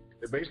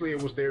that basically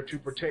it was there to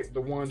protect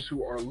the ones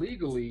who are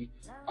legally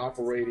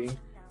operating,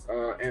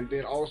 and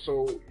then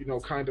also,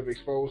 kind of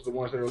expose the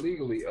ones that are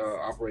legally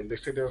operating. They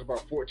said there's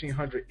about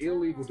 1,400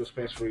 illegal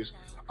dispensaries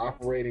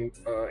operating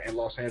in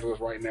Los Angeles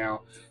right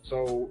now,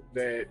 so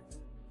that,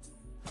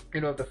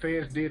 if the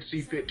feds did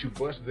see fit to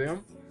bust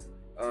them,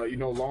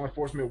 law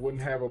enforcement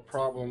wouldn't have a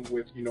problem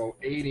with,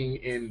 aiding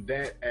in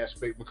that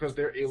aspect because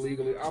they're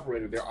illegally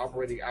operating. They're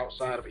operating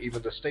outside of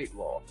even the state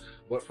law.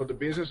 But for the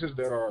businesses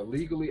that are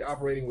legally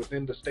operating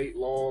within the state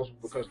laws,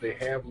 because they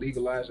have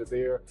legalized it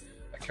there,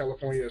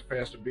 California has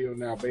passed a bill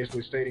now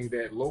basically stating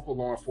that local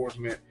law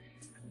enforcement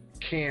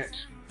can't,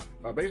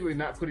 basically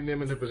not putting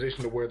them in a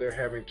position to where they're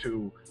having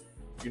to,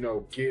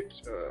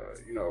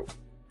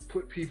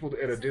 put people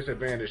at a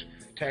disadvantage,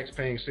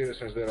 tax-paying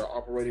citizens that are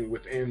operating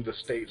within the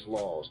state's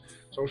laws.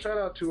 So shout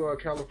out to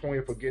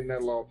California for getting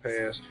that law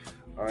passed.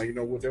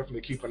 We'll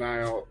definitely keep an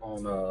eye out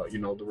on,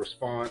 the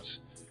response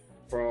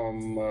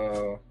from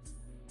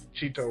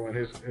Cheeto and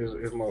his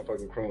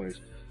motherfucking cronies.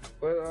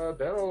 But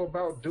that'll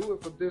about do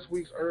it for this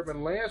week's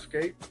Urban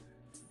Landscape.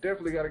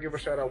 Definitely got to give a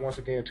shout out once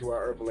again to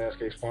our Urban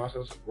Landscape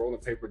sponsors, Rolling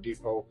Paper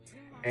Depot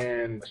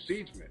and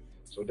Seedsman.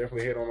 So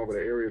definitely head on over to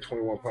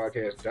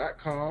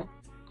area21podcast.com.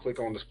 Click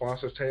on the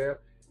sponsors tab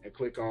and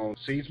click on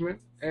Seedsman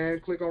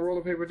and click on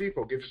Rolling Paper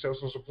Depot. Get yourself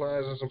some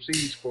supplies and some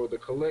seeds for the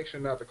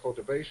collection, not the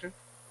cultivation.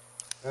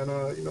 And,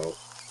 we'll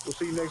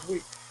see you next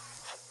week.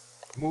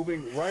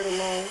 Moving right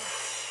along,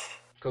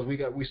 because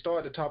we start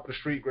at the top of the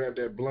street, grab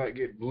that blunt,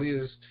 get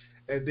blizzed,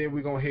 and then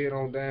we're going to head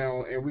on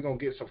down and we're going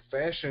to get some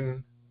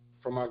fashion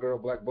from my girl,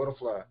 Black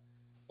Butterfly.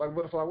 Black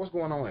Butterfly, what's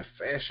going on in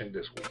fashion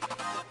this week?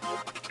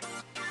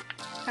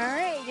 All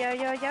right,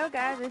 yo,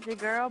 guys, it's your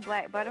girl,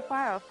 Black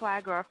Butterfly, or Fly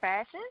Girl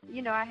Fashion.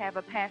 I have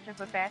a passion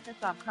for fashion,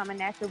 so I'm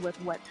coming at you with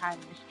what's hot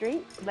in the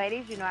street.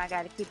 Ladies, I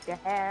got to keep your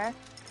hair,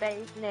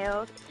 face,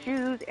 nails,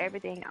 shoes,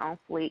 everything on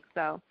fleek.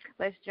 So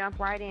let's jump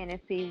right in and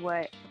see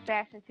what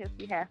fashion tips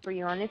we have for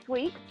you on this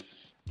week.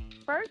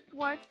 First,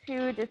 want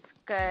to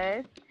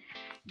discuss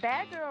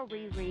Bad Girl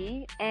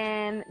Riri,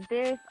 and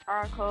this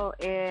article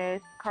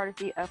is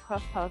courtesy of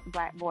HuffPost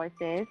Black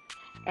Voices.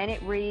 And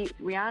it reads,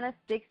 Rihanna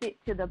sticks it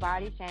to the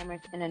body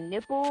shamers in a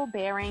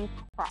nipple-bearing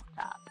crop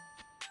top.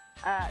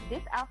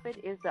 This outfit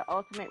is the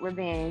ultimate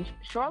revenge.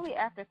 Shortly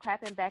after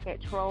clapping back at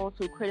trolls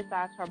who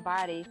criticized her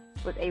body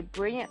with a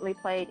brilliantly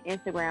played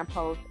Instagram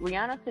post,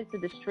 Rihanna took to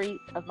the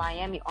streets of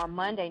Miami on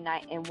Monday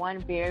night in one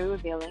very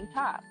revealing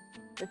top.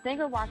 The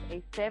singer rocked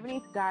a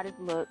 70s goddess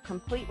look,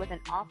 complete with an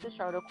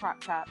off-the-shoulder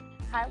crop top,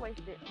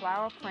 high-waisted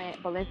flower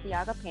print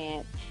Balenciaga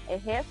pants, a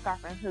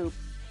headscarf, and hoops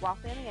while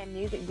filming a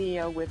music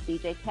video with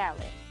DJ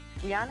Khaled.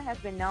 Rihanna has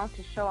been known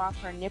to show off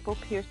her nipple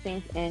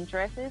piercings in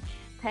dresses,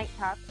 tank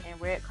tops, and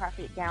red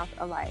carpet gowns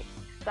alike.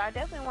 So I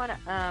definitely want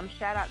to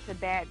shout out to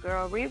Bad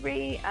Girl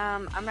Riri.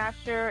 I'm not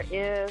sure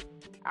if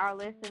our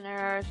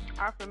listeners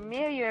are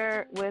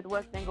familiar with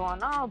what's been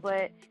going on,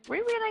 but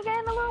Riri done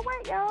gained a little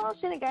weight, y'all.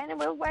 She done gained a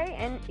little weight,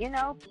 and,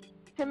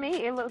 to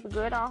me, it looks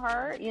good on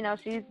her.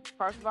 She's,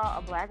 first of all,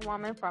 a black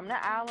woman from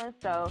the island,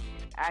 so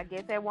I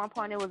guess at one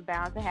point it was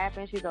bound to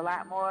happen. She's a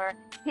lot more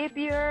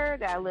hippier,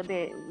 got a little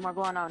bit more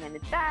going on in the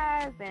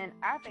thighs, and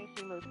I think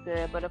she looks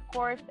good. But, of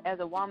course, as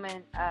a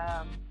woman,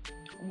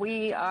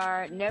 we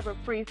are never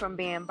free from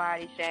being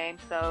body shamed.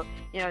 So,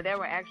 there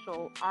were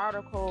actual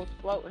articles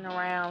floating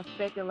around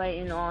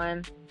speculating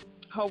on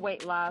her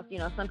weight loss.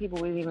 Some people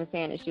were even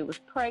saying that she was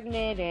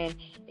pregnant, and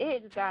it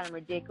had just gotten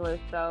ridiculous.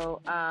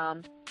 So,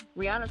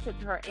 Rihanna took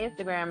to her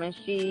Instagram and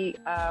she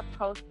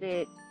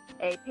posted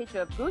a picture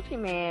of Gucci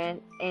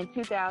Mane in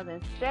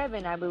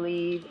 2007, I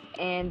believe,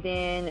 and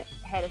then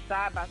had a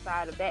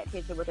side-by-side of that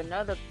picture with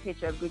another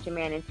picture of Gucci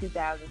Mane in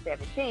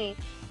 2017.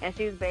 And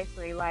she was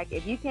basically like,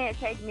 if you can't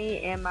take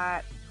me in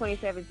my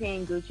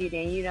 2017 Gucci,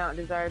 then you don't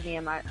deserve me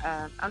in my,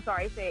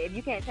 it said, if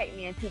you can't take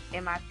me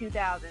in my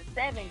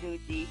 2007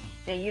 Gucci,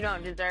 then you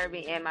don't deserve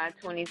me in my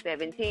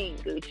 2017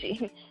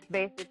 Gucci.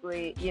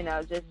 Basically,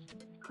 just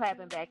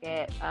clapping back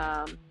at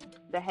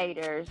the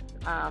haters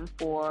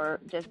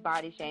for just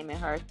body shaming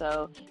her.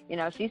 So,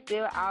 she's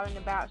still out and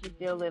about. She's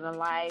still living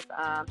life.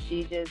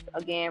 She just,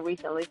 again,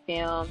 recently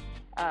filmed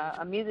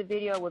a music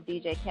video with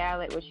DJ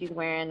Khaled where she's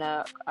wearing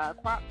a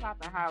crop top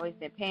and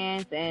high-waisted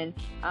pants, and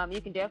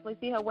you can definitely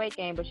see her weight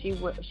gain, but she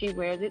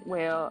wears it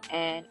well,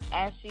 and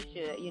as she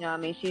should.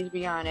 She's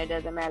Rihanna. It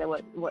doesn't matter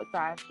what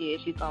size she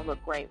is. She's going to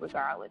look great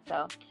regardless.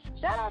 So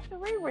shout out to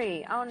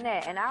Riri on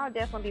that, and I'll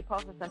definitely be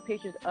posting some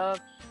pictures of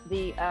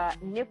the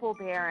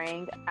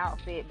nipple-bearing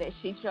outfit that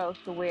she chose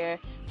to wear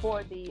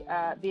for the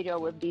video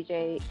with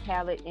DJ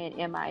Khaled and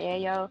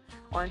MIAO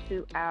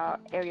onto our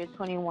Area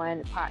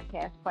 21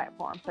 podcast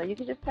platform. So you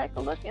can just take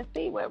a look and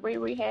see what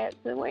Riri had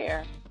to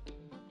wear.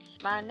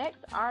 My next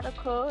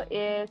article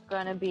is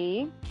going to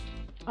be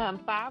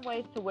 5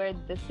 ways to wear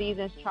the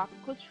season's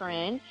tropical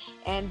trend.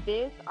 And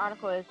this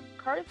article is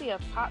courtesy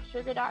of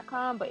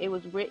popsugar.com, but it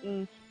was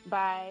written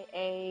by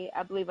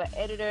I believe an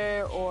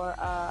editor or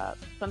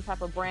some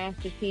type of brand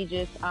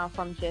strategist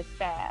from Just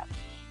Fab.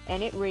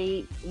 And it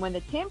reads, when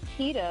the temps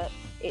heat up,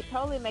 it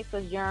totally makes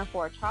us yearn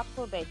for a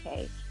tropical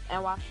vacay.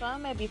 And while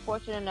some may be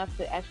fortunate enough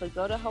to actually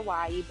go to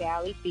Hawaii,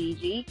 Bali,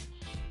 Fiji,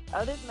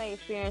 others may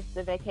experience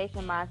the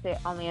vacation mindset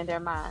only in their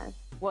minds.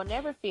 Well,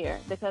 never fear,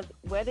 because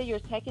whether you're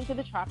taken to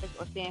the tropics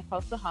or staying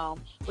close to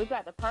home, we've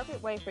got the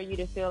perfect way for you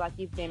to feel like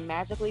you've been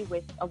magically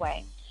whisked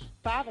away.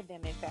 5 of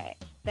them, in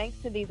fact. Thanks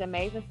to these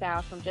amazing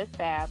styles from Just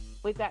Fab,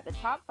 we've got the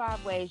top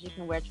 5 ways you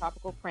can wear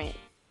tropical prints.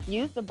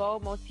 Use the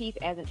bold motif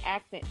as an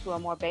accent to a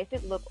more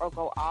basic look or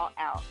go all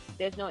out.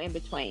 There's no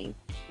in-between.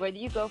 Whether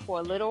you go for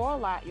a little or a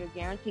lot, you're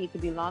guaranteed to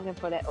be longing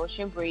for that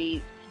ocean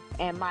breeze,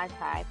 and Mai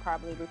Tai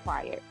probably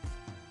required.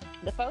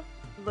 The first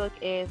look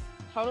is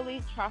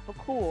totally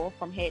tropical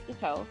from head to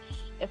toe.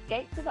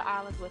 Escape to the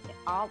islands with an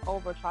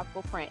all-over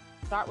tropical print.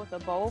 Start with a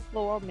bold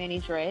floral mini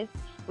dress.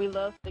 We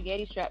love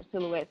spaghetti strap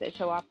silhouettes that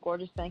show off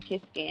gorgeous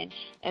sun-kissed skin.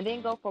 And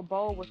then go for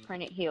bold with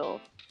printed heels.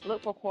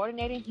 Look for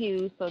coordinating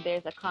hues so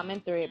there's a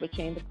common thread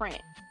between the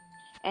print.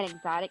 An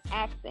exotic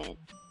accent.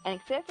 An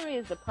accessory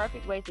is the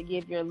perfect way to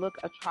give your look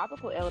a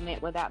tropical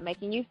element without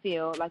making you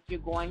feel like you're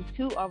going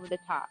too over the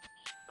top.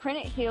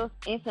 Printed heels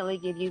instantly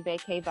give you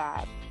vacay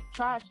vibes.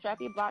 Try a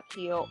strappy block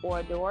heel or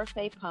a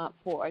Dorsey pump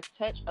for a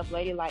touch of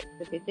ladylike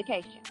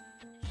sophistication.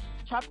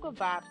 Tropical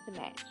vibes to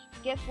match.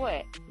 Guess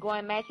what?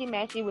 Going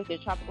matchy-matchy with your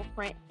tropical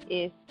print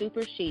is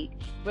super chic.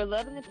 We're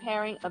loving the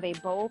pairing of a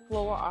bold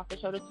floral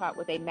off-the-shoulder top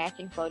with a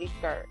matching floaty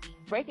skirt.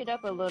 Break it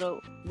up a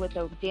little with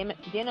a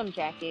denim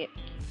jacket,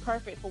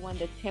 perfect for when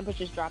the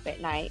temperatures drop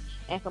at night,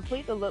 and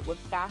complete the look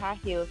with sky-high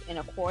heels in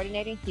a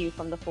coordinating hue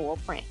from the full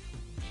print.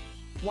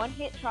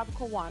 One-hit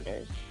tropical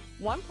wonders.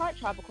 1 part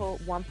tropical,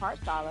 1 part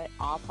solid,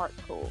 all parts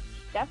cool.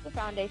 That's the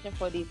foundation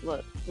for these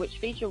looks, which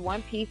feature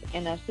one piece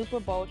in a super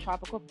bold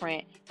tropical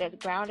print that's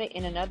grounded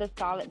in another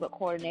solid but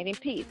coordinating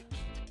piece.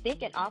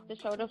 Think an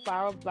off-the-shoulder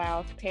floral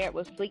blouse paired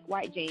with sleek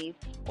white jeans,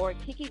 or a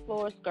kiki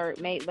floral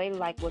skirt made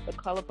ladylike with a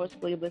colorful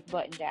sleeveless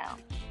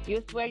button-down.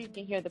 You'll swear you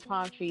can hear the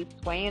palm trees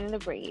swaying in the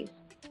breeze.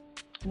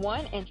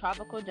 1 and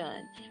tropical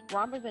done.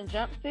 Rompers and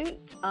jumpsuits?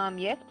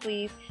 Yes,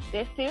 please.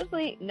 There's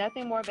seriously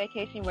nothing more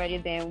vacation ready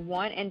than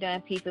one and done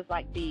pieces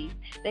like these.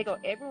 They go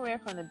everywhere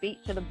from the beach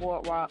to the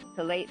boardwalk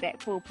to laid-back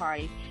pool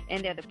parties,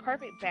 and they're the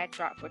perfect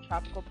backdrop for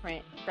tropical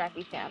print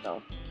strappy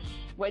sandals.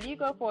 Whether you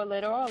go for a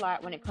little or a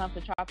lot when it comes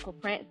to tropical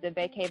prints, the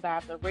vacay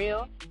vibes are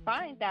real.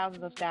 Find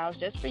thousands of styles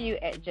just for you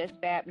at Just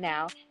Fab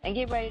now, and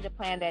get ready to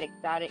plan that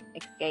exotic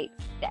escape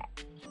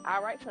stack.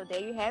 All right, so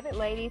there you have it,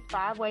 ladies.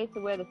 5 ways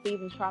to wear the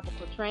season's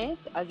tropical trends.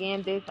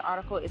 Again, this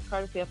article is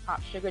courtesy of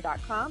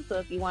popsugar.com. So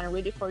if you want to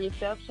read it for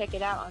yourself, check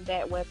it out on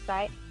that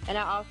website. And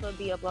I'll also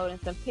be uploading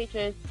some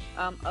pictures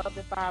of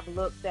the 5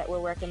 looks that were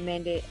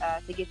recommended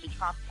to get your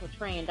tropical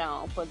trend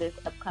on for this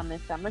upcoming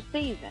summer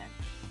season.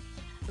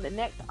 The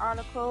next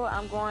article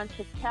I'm going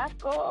to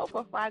tackle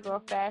for Fly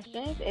Girl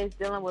Fashions is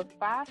dealing with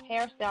 5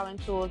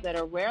 hairstyling tools that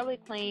are rarely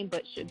clean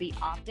but should be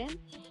often.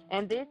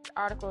 And this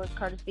article is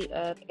courtesy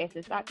of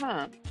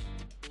Essence.com.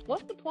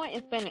 What's the point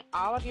in spending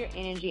all of your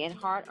energy and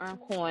hard-earned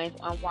coins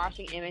on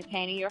washing and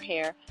maintaining your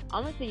hair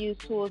only to use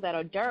tools that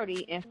are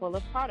dirty and full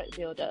of product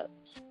buildup?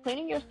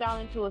 Cleaning your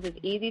styling tools is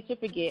easy to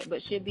forget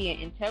but should be an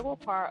integral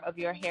part of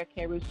your hair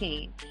care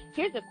routine.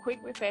 Here's a quick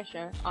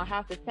refresher on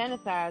how to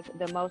sanitize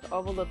the most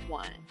overlooked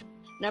ones.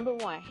 Number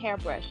 1,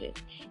 hairbrushes.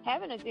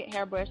 Having a good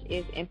hairbrush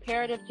is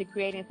imperative to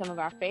creating some of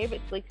our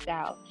favorite sleek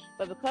styles,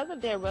 but because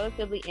of their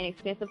relatively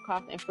inexpensive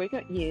cost and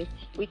frequent use,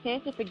 we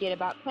tend to forget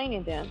about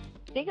cleaning them.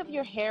 Think of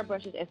your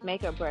hairbrushes as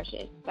makeup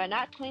brushes. By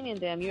not cleaning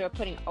them, you are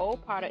putting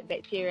old product,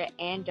 bacteria,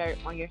 and dirt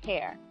on your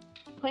hair.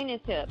 Cleaning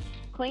tips.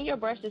 Clean your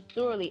brushes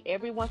thoroughly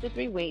every 1 to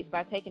 3 weeks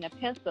by taking a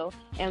pencil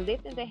and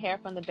lifting the hair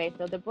from the base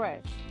of the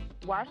brush.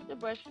 Wash the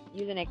brush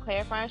using a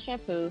clarifying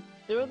shampoo,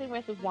 thoroughly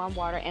rinse with warm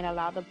water, and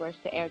allow the brush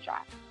to air dry.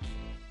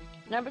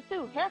 Number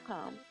 2, hair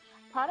combs.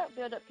 Product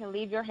buildup can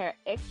leave your hair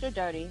extra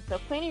dirty, so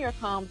cleaning your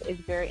combs is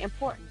very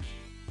important.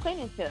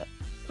 Cleaning tip.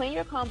 Clean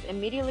your combs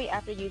immediately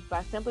after use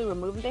by simply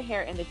removing the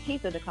hair and the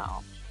teeth of the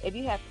comb. If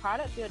you have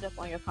product buildup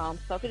on your comb,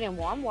 soak it in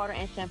warm water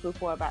and shampoo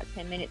for about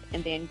 10 minutes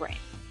and then rinse.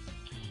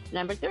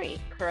 Number 3,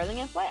 curling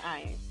and flat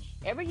irons.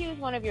 Ever use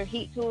one of your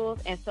heat tools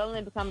and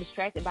suddenly become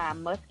distracted by a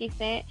musky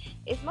scent?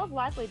 It's most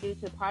likely due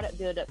to product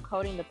buildup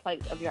coating the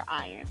plates of your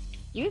iron.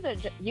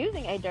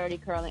 Using a dirty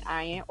curling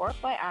iron or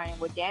flat iron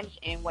will damage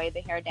and weigh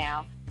the hair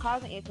down,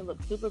 causing it to look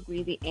super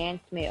greasy and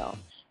smell.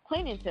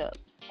 Cleaning tips.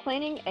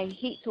 Cleaning a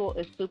heat tool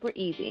is super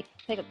easy.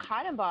 Take a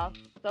cotton ball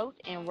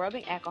soaked in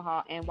rubbing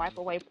alcohol and wipe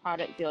away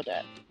product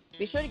buildup.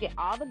 Be sure to get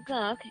all the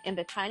gunk in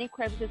the tiny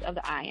crevices of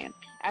the iron.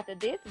 After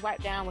this,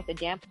 wipe down with a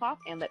damp cloth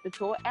and let the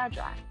tool air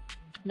dry.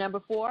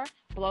 Number 4,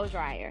 blow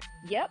dryer.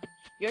 Yep,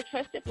 your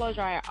trusted blow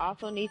dryer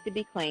also needs to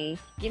be cleaned.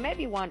 You may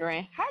be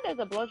wondering, how does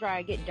a blow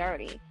dryer get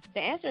dirty? The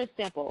answer is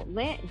simple.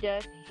 Lint,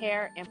 dust,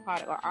 hair, and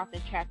product are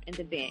often trapped in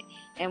the vent.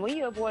 And when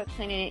you avoid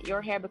cleaning it,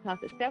 your hair becomes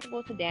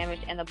susceptible to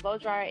damage and the blow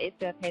dryer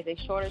itself has a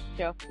shorter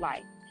shelf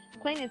life.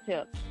 Cleaning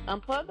tips.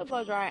 Unplug the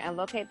blow dryer and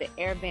locate the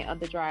air vent of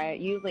the dryer,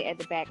 usually at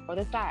the back or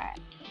the side.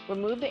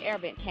 Remove the air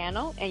vent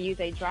panel and use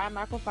a dry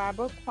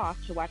microfiber cloth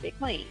to wipe it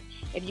clean.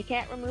 If you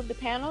can't remove the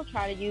panel,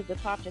 try to use the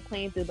cloth to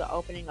clean through the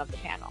opening of the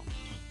panel.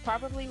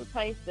 Properly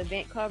replace the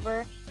vent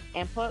cover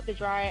and plug the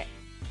dryer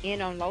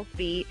in on low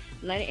speed,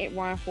 letting it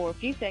run for a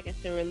few seconds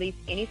to release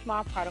any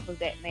small particles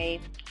that may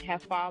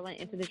have fallen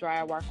into the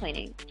dryer while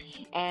cleaning.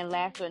 And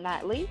last but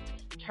not least,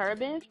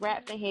 turbans,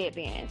 wraps, and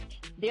headbands.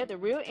 They're the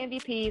real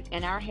MVPs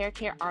in our hair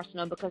care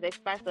arsenal because they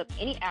spice up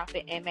any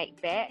outfit and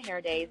make bad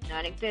hair days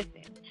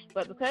non-existent.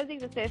 But because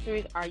these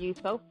accessories are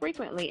used so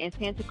frequently and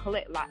tend to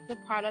collect lots of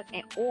product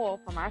and oil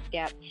from our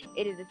scalp,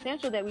 it is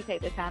essential that we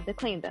take the time to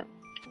clean them.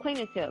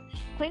 Cleaning tip.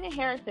 Cleaning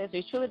hair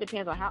accessories truly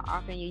depends on how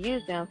often you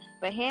use them,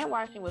 but hand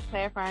washing with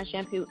clarifying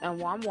shampoo and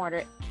warm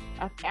water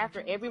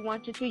after every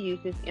 1 to 2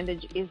 uses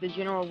is the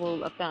general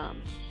rule of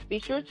thumb. Be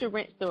sure to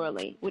rinse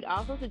thoroughly. We'd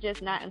also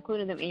suggest not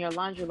including them in your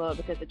laundry load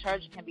because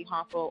detergent can be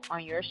harmful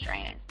on your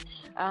strands.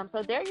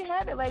 So there you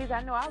have it, ladies.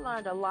 I know I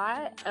learned a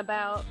lot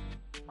about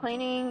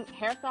cleaning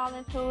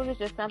hairstyling tools. It's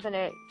just something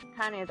that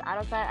kind of is out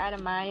of sight, out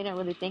of mind. You don't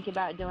really think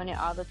about doing it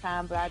all the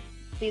time, but I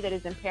see that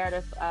it's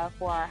imperative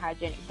for our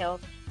hygienic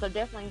health. So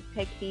definitely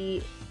take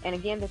heed. And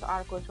again, this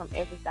article is from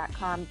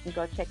Essence.com. You can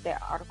go check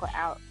that article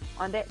out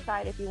on that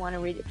site if you want to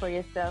read it for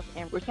yourself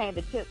and retain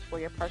the tips for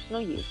your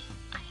personal use.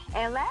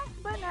 And last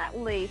but not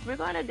least, we're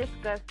going to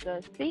discuss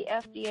the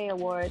CFDA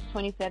Awards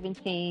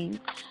 2017.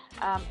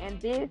 And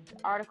this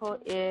article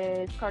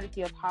is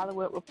courtesy of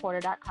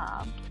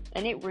HollywoodReporter.com.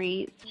 And it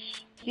reads,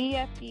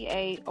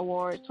 CFDA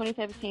Awards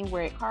 2017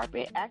 Red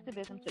Carpet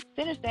Activism took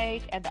center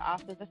stage at the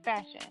Oscars of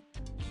Fashion.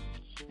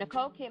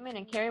 Nicole Kidman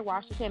and Kerry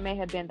Washington may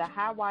have been the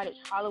high-wattage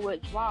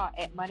Hollywood draw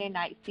at Monday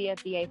night's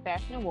CFDA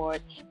Fashion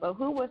Awards, but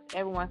who was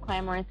everyone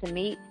clamoring to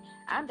meet?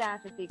 I'm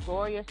down to see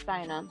Gloria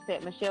Steinem,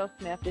 said Michelle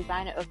Smith,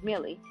 designer of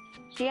Millie.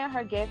 She and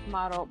her guest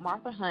model,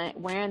 Martha Hunt,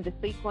 wearing the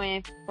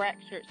sequin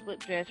fractured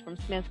slip dress from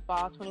Smith's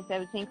Fall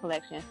 2017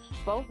 collection,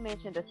 both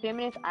mentioned the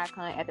feminist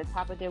icon at the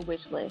top of their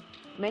wish list.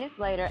 Minutes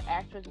later,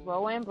 actress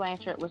Rowan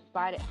Blanchard was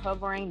spotted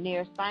hovering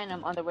near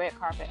Steinem on the red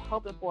carpet,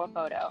 hoping for a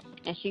photo,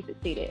 and she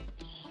succeeded.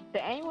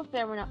 The annual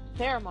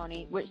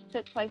ceremony, which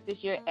took place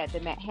this year at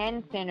the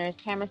Manhattan Center's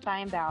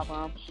Hammerstein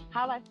Ballroom,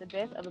 highlights the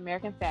best of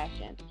American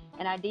fashion.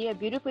 An idea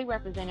beautifully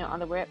represented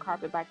on the red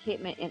carpet by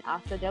Kidman in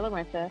Oscar de la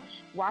Renta,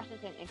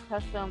 Washington in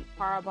custom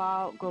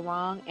parabol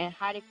garong, and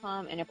Heidi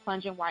Klum in a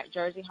plunging white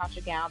jersey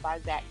halter gown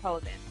by Zach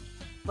Posen.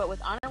 But with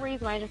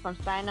honorees ranging from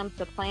Steinem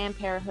to Planned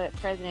Parenthood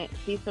President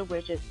Cecil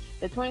Richards,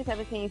 the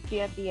 2017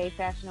 CFDA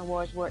Fashion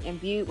Awards were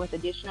imbued with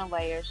additional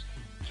layers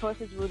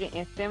choices rooted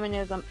in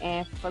feminism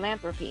and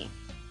philanthropy.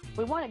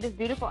 We wanted this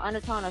beautiful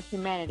undertone of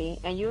humanity,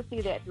 and you'll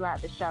see that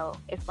throughout the show,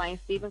 explains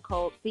Stephen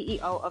Kolb,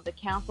 CEO of the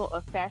Council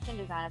of Fashion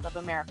Designers of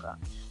America.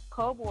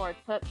 Kolb was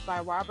touched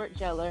by Robert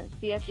Geller,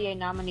 CFDA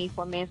nominee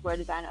for Menswear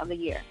Designer of the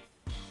Year.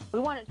 We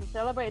wanted to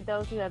celebrate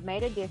those who have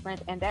made a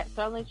difference, and that's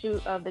certainly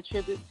true of the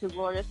tribute to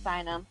Gloria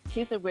Steinem,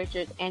 Tisa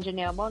Richards, and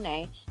Janelle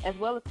Monáe, as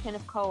well as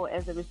Kenneth Cole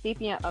as the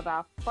recipient of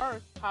our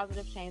first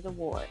Positive Change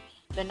Award.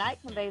 The night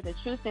conveys a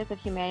true sense of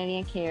humanity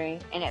and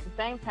caring, and at the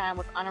same time,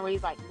 with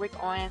honorees like Rick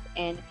Owens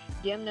and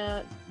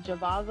Dimna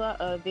Javaza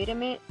of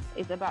Vitamin,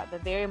 it's about the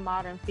very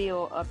modern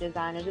feel of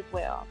designers as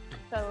well.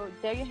 So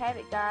there you have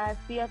it, guys.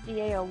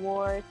 CFDA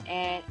Awards,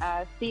 and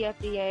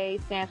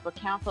CFDA stands for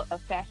Council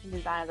of Fashion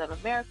Designers of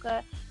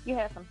America. You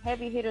have some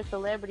heavy hitter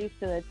celebrities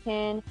to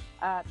attend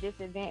this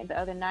event the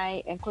other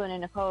night,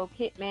 including Nicole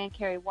Kidman,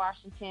 Kerry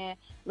Washington,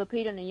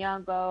 Lupita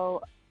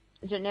Nyong'o,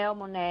 Janelle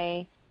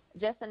Monáe,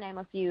 just to name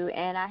a few.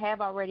 And I have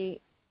already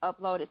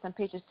uploaded some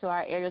pictures to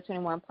our Area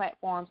 21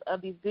 platforms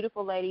of these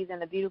beautiful ladies in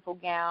the beautiful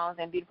gowns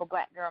and beautiful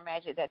black girl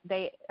magic that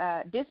they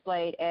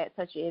displayed at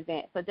such an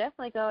event. So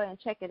definitely go and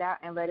check it out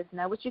and let us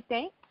know what you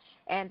think.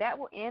 And that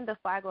will end the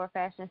Flygore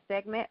Fashion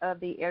segment of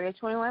the Area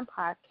 21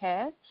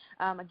 podcast.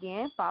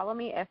 Again, follow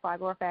me at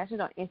Flygore Fashions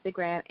on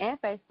Instagram and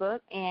Facebook,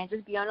 and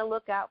just be on the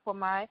lookout for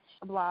my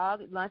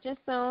blog. Launching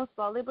soon,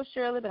 slowly but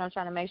surely, but I'm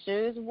trying to make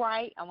sure it's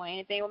right. I want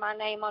anything with my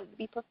name on it to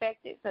be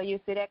perfected, so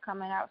you'll see that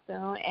coming out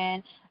soon.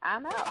 And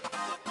I'm out.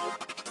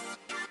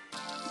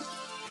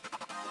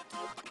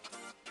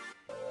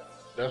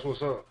 That's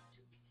what's up.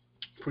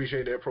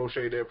 Appreciate that,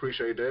 appreciate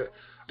that.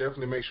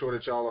 Definitely make sure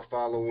that y'all are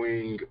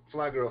following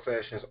Fly Girl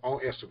Fashions on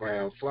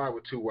Instagram, Fly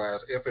with 2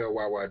 Y's,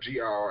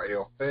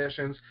 FLYYGRL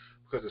Fashions,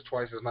 because it's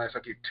twice as nice.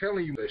 I keep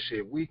telling you that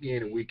shit week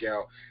in and week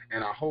out,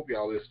 and I hope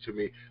y'all listen to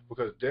me,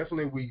 because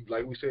definitely,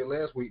 like we said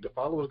last week, the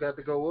followers got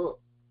to go up.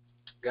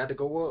 Got to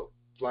go up.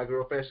 Fly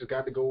Girl Fashions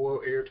got to go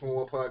up. Area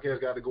 21 Podcast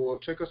got to go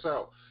up. Check us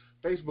out.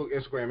 Facebook,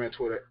 Instagram, and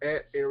Twitter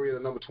at Area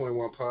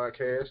 21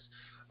 Podcast.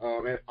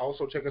 And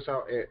also check us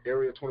out at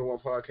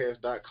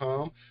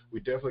area21podcast.com. We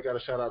definitely got a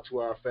shout out to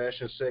our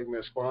fashion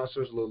segment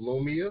sponsors,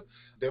 Lumia.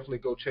 Definitely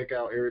go check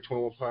out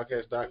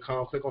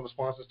area21podcast.com. Click on the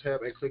sponsors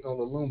tab and click on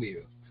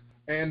Lumia.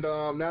 And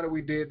now that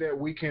we did that,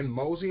 we can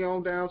mosey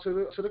on down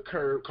to the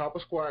curb, cop a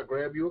squat,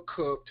 grab you a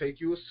cup, take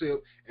you a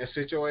sip, and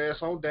sit your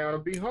ass on down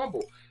and be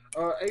humble.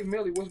 Hey,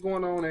 Millie, what's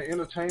going on in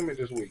entertainment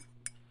this week?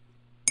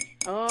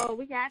 Oh,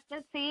 we got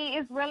to see.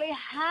 It's really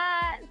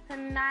hot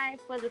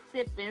tonight for the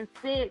sip and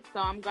sit, so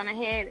I'm going to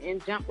head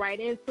and jump right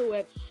into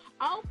it.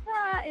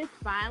 Oprah is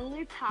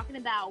finally talking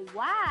about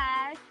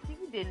why she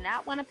did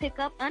not want to pick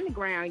up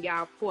Underground,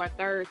 y'all, for a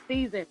third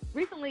season.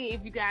 Recently,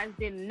 if you guys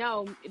didn't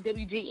know,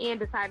 WGN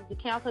decided to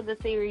cancel the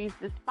series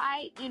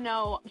despite,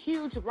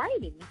 huge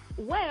ratings.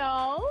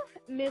 Well,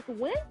 Miss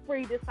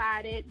Winfrey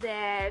decided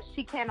that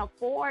she can't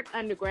afford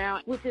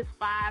Underground, which is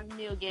 $5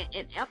 million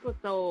an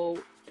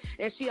episode.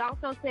 And she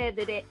also said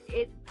that it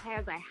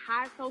has a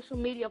high social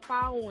media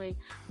following,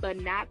 but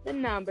not the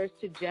numbers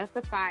to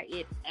justify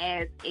it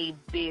as a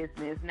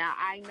business. Now,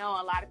 I know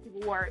a lot of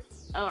people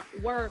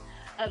were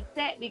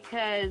upset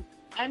because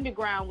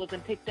Underground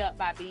wasn't picked up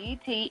by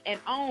BET, and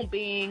on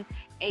being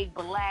a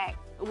black,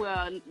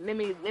 well, let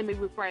me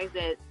rephrase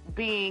that,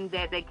 being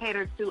that they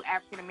cater to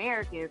African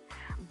Americans.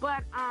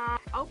 But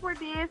Oprah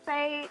did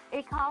say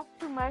it cost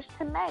too much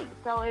to make,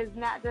 so it's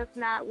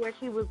not where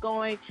she was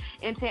going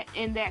in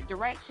that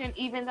direction,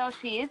 even though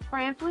she is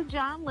friends with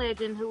John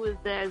Legend, who is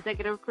the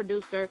executive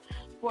producer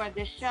for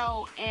the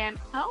show, and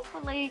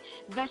hopefully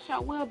the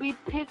show will be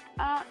picked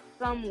up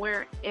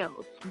somewhere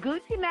else.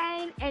 Gucci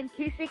Mane and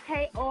Keisha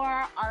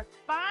K.R. are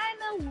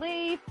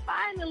finally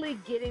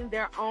getting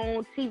their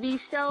own TV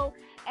show,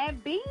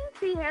 and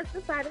BET has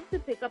decided to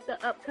pick up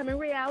the upcoming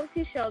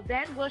reality show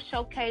that will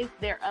showcase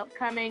their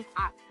upcoming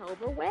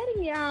October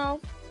wedding, y'all.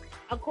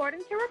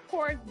 According to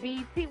reports,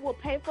 BET will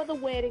pay for the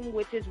wedding,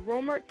 which is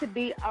rumored to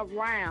be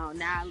around.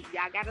 Now,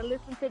 y'all got to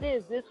listen to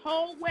this. This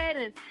whole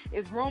wedding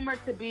is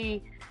rumored to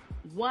be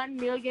 $1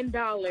 million.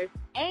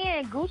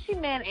 And Gucci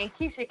Mane and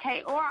Keisha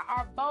K.R.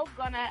 are both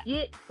going to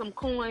get some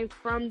coins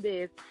from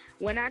this.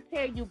 When I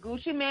tell you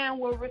Gucci Mane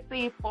will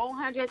receive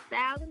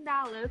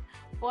 $400,000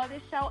 for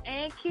the show,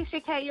 and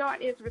Keisha K.R.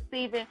 is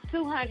receiving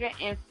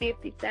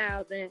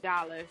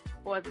 $250,000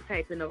 for the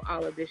taping of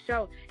all of this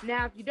show.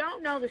 Now, if you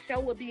don't know, the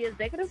show will be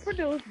executive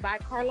produced by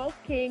Carlos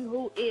King,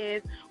 who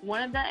is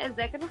one of the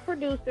executive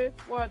producers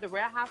for The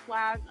Real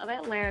Housewives of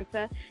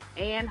Atlanta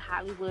and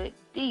Hollywood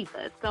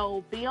Divas.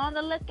 So be on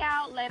the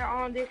lookout later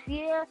on this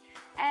year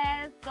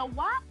as the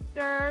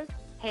Wobsters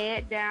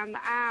head down the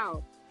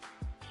aisle.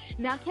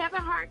 Now, Kevin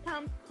Hart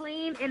comes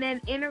clean in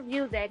an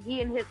interview that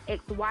he and his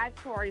ex-wife,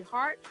 Tori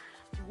Hart,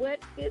 would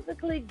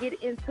physically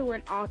get into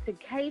an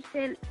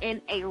altercation in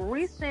a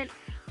recent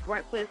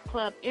Breakfast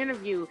Club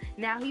interview.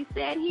 Now, he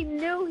said he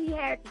knew he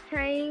had to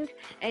change,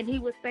 and he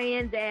was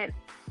saying that,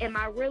 am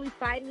I really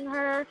fighting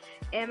her?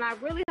 Am I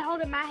really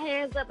holding my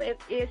hands up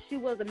if she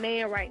was a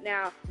man right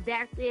now?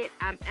 That's it.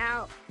 I'm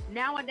out.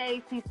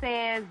 Nowadays, he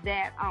says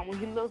that when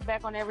he looks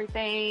back on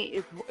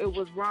everything, it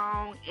was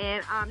wrong.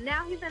 And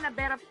now he's in a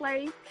better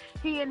place.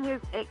 He and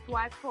his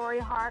ex-wife, Tori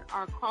Hart,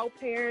 are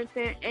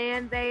co-parenting,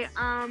 and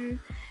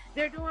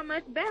they're doing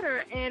much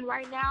better. And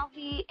right now,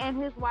 he and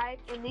his wife,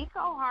 Nico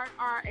Hart,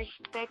 are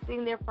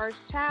expecting their first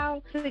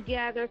child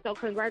together. So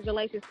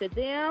congratulations to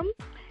them.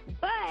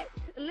 But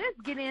let's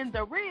get in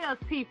the real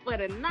tea for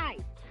the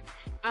night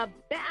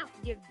about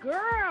your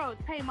girl,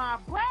 Tamar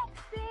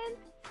Braxton,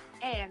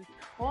 and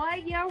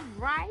Toya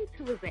Wright,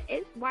 who is the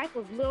ex-wife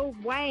of Lil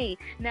Wayne.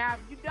 Now,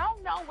 if you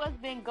don't know what's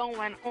been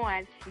going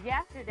on,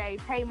 yesterday,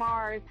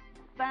 Tamar's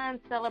son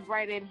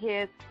celebrated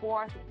his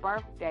 4th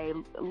birthday,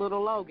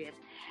 little Logan.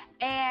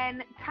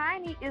 And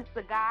Tiny is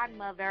the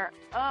godmother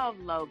of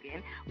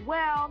Logan.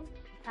 Well,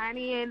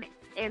 Tiny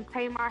and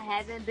Tamar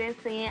haven't been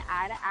seeing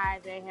eye to eye.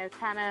 They have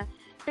kind of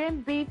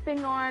been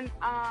beefing on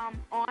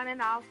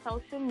and off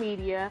social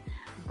media.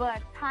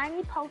 But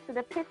Tiny posted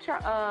a picture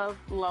of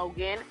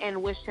Logan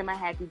and wished him a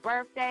happy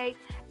birthday.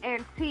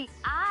 And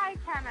T.I.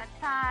 kind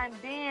of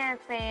chimed in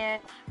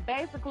saying,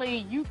 basically,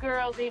 you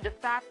girls need to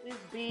stop this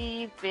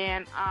beef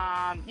and,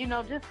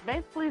 just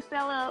basically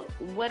sell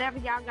whatever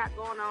y'all got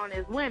going on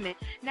as women.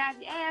 Now,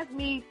 if you ask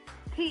me,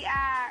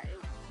 T.I.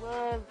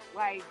 was,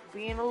 like,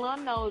 being a little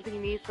nosy. He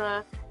needs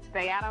to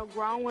stay out of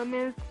grown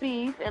women's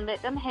beef and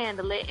let them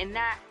handle it and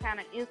not kind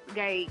of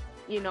instigate,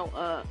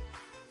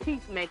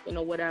 peacemaking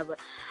or whatever.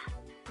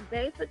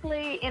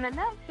 Basically, in a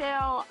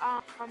nutshell,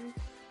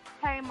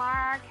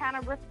 Tamar kind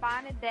of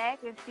responded back,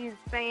 and she's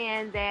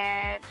saying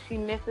that she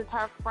misses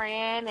her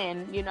friend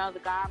and,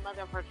 the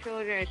godmother of her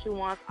children, and she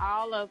wants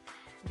all of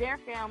their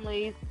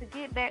families to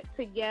get back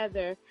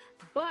together.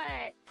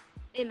 But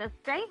in a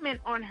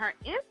statement on her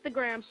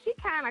Instagram, she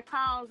kind of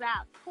calls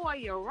out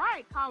Toya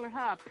Wright, calling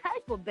her a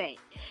paperback.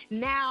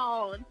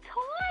 Now,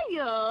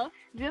 Toya,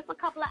 just a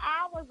couple of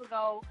hours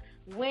ago,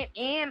 went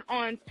in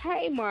on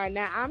Tamar.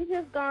 Now, I'm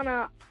just going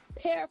to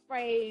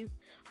paraphrase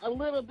a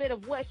little bit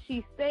of what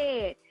she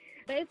said.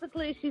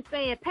 Basically, she's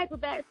saying,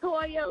 paperback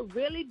Toya,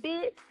 really,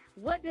 bitch?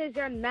 What does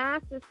your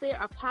non-sincere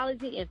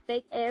apology and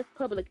fake-ass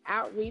public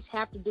outreach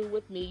have to do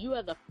with me? You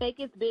are the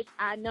fakest bitch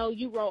I know.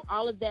 You wrote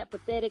all of that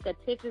pathetic,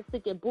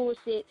 attention-seeking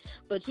bullshit,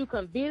 but you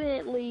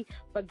conveniently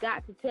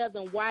forgot to tell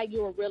them why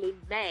you were really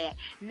mad.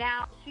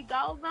 Now, she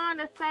goes on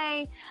to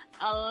say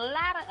a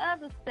lot of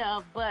other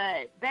stuff,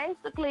 but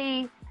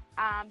basically,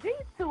 these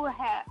two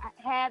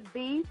had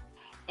beef.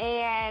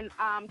 And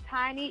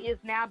Tiny is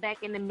now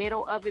back in the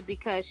middle of it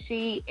because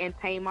she and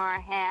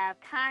Tamar have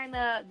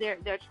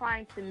they're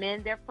trying to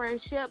mend their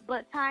friendship.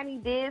 But Tiny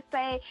did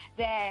say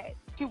that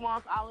she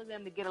wants all of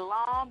them to get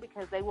along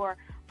because they were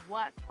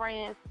once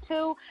friends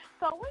too.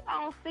 So we're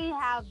going to see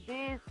how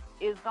this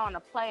is going to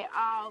play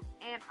off.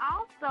 And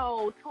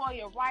also,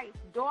 Toya Wright's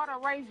daughter,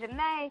 Ray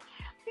Janae,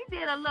 she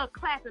did a little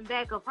clapping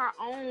back of her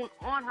own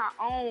on her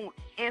own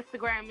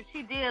Instagram, and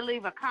she did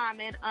leave a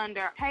comment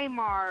under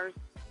Tamar's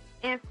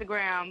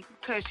Instagram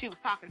because she was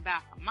talking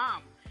about her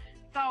mom.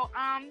 So,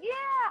 I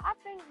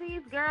think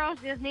these girls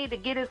just need to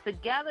get it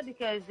together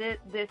because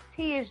this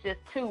tea is just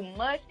too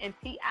much, and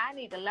I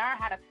need to learn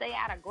how to stay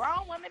out of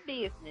grown women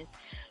business.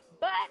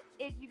 But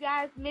if you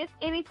guys missed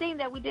anything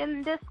that we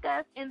didn't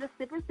discuss in the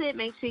Sip and Sit,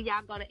 make sure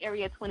y'all go to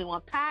Area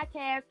 21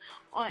 Podcast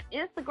on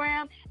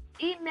Instagram,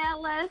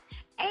 email us,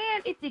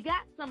 and if you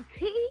got some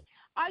tea,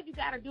 all you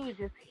got to do is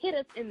just hit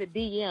us in the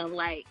DM.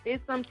 Like, there's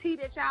some tea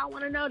that y'all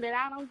want to know that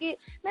I don't get.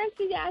 Make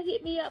sure y'all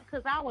hit me up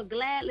because I will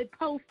gladly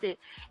post it.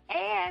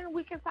 And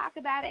we can talk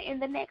about it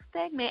in the next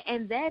segment.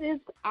 And that is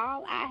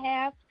all I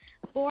have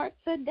for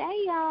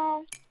today,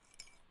 y'all.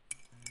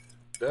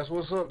 That's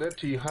what's up. That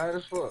tea hot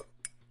as fuck.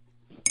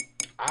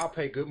 I'll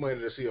pay good money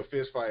to see a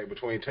fist fight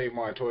between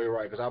Tamar and Toya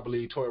Wright because I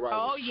believe Toya Wright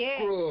will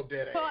scrub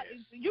that ass.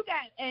 You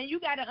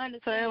got to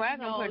understand.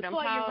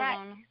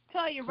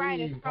 Toya Wright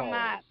is from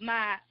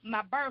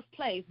my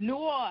birthplace, New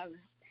Orleans,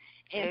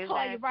 and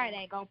Toya Wright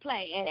ain't gonna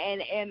play.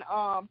 And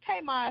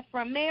Tamar is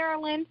from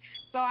Maryland,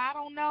 so I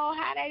don't know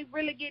how they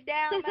really get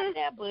down like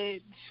that.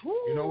 But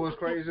you know what's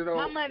crazy though?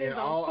 My money's in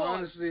all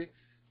honesty,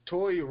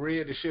 Toya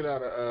read the shit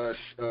out of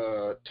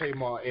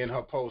Tamar in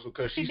her post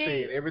because she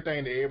said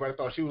everything that everybody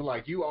thought. She was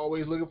like, you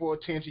always looking for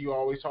attention. You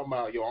always talking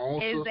about your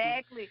own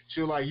sister.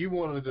 She was like, you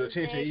wanted the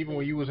attention even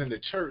when you was in the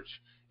church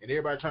and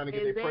everybody trying to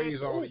get their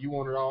praise on it. You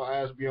wanted all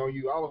eyes to be on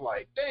you. I was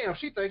like, damn,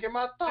 she thinking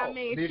my thoughts. I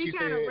mean, she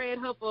kind of read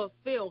her for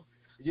filth.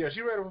 Yeah,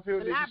 she read her for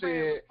filth. Then she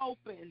said,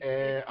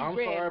 and I'm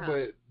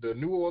sorry, but the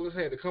New Orleans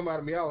had to come out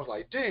of me. I was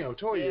like, damn,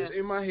 Toya is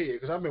in my head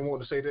because I've been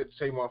wanting to say that to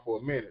Tamar for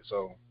a minute,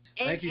 so.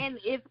 And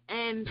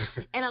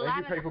a lot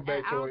of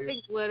I don't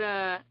think what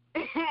and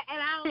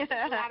I don't think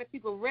a lot of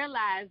people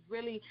realize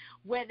really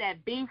where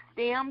that beef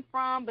stemmed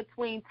from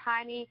between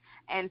Tiny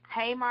and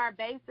Tamar.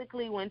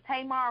 Basically, when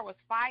Tamar was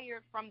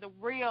fired from The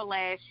Real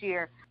last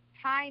year,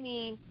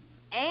 Tiny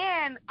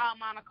and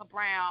Monica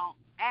Brown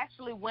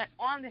actually went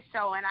on the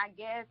show, and I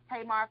guess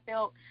Tamar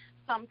felt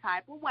some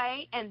type of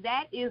way, and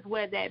that is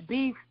where that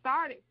beef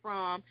started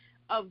from,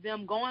 of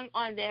them going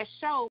on that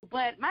show.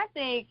 But my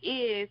thing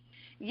is,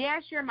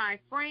 yes, you're my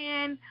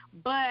friend,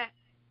 but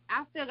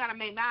I still got to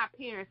make my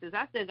appearances.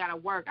 I still got to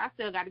work. I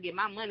still got to get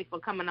my money for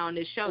coming on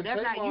this show.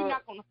 That's not, you're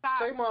not going to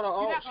stop. She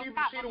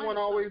the one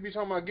always be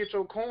talking about get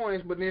your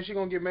coins, but then she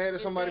going to get mad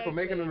at somebody for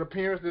making an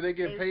appearance that they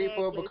get paid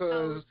for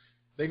because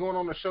they going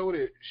on the show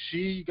that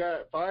she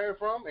got fired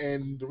from,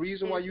 and the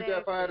reason why you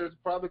got fired is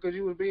probably because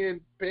you was being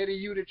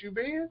petty that you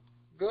being?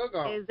 Good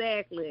on.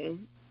 Exactly.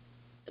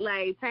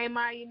 Like,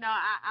 Tamar, you know,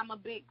 I'm a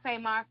big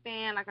Tamar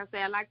fan. Like I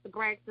said, I like the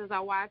Braxtons. I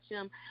watch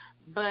them.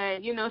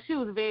 But, you know, she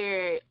was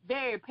very,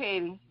 very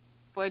petty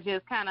for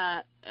just kind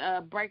of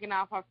breaking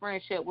off her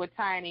friendship with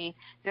Tiny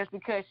just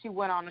because she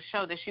went on the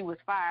show that she was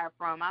fired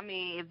from. I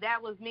mean, if that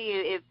was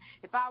me,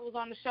 if I was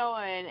on the show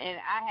and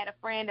I had a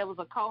friend that was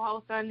a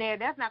co-host on there,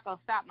 that's not going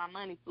to stop my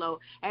money flow.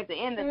 At the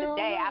end of the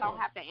day, I don't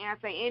have to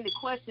answer any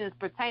questions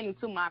pertaining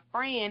to my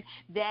friend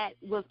that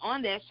was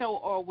on that show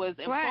or was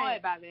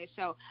employed by that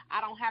show.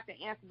 I don't have to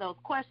answer those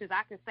questions.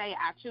 I can say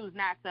I choose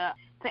not to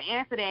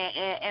answer that,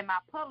 and my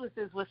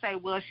publicist would say,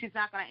 well, she's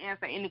not going to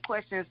answer any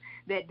questions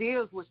that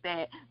deals with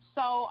that.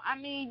 So, I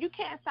mean, you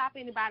can't stop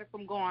anybody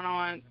from going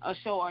on a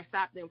show or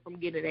stop them from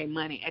getting their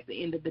money at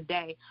the end of the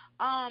day.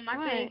 My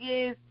thing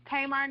is,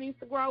 Tamar needs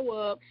to grow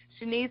up.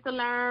 She needs to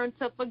learn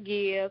to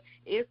forgive.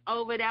 It's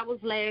over. That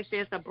was last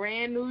year. It's a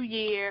brand new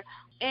year.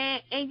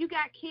 And you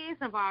got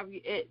kids involved.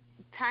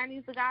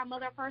 Tiny's the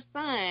godmother of her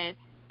son.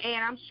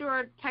 And I'm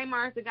sure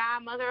Tamar is the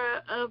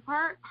godmother of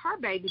her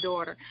baby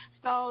daughter.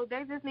 So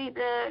they just need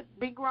to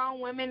be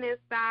grown women and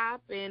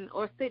stop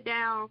or sit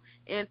down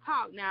and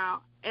talk.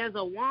 Now, as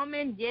a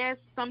woman, yes,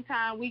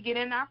 sometimes we get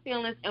in our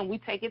feelings and we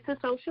take it to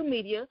social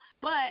media,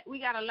 but we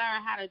got to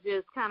learn how to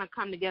just kind of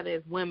come together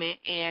as women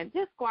and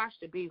just squash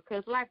the beef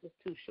because life is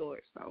too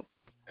short. So,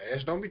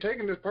 Ash, don't be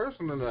taking this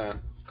personal now,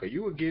 because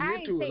you were getting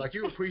into it like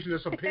you were preaching to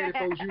some petty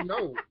folks you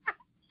know.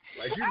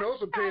 Like, you know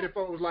some petty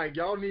folks, like,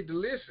 y'all need to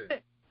listen.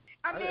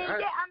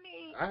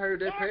 I heard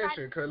that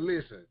passion, because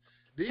listen,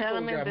 these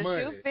folks got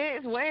money.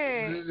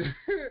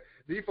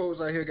 These folks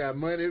out here got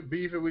money,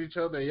 beefing with each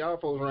other, and y'all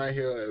folks right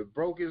here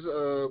broke as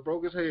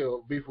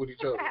hell, beefing with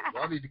each other.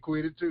 Y'all need to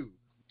quit it too.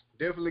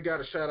 Definitely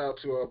got a shout out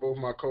to both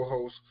my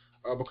co-hosts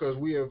because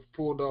we have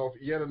pulled off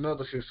yet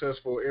another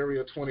successful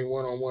Area 20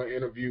 one-on-one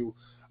interview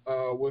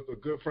with a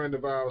good friend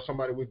of ours,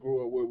 somebody we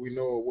grew up with, we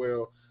know her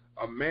well,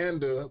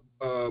 Amanda,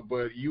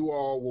 but you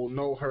all will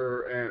know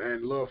her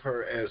and love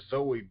her as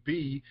Zoe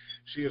B.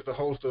 She is the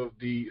host of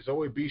the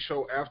Zoe B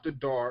Show After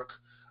Dark.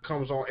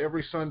 Comes on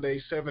every Sunday,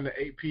 7 to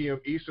 8 p.m.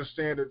 Eastern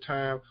Standard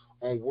Time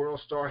on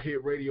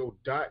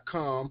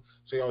WorldStarHitRadio.com.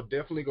 So y'all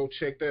definitely go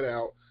check that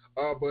out.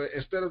 But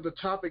instead of the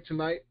topic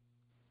tonight,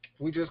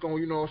 we just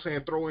going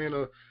to, throw in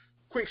a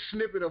quick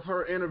snippet of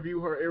her interview,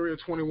 her Area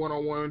 20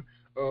 one-on-one.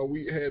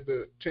 We had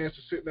the chance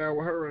to sit down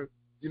with her and,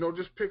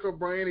 just pick her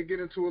brain and get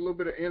into a little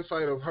bit of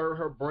insight of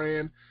her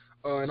brand,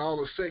 and all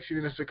the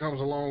sexiness that comes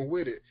along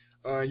with it.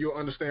 You'll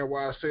understand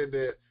why I said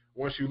that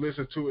once you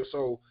listen to it.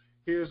 So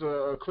here's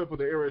a clip of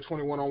the Area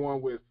 20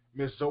 one-on-one with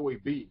Miss Zoe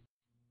B.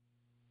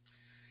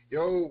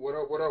 Yo, what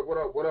up, what up, what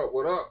up, what up,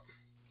 what up?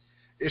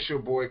 It's your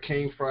boy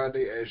King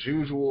Friday as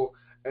usual.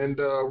 And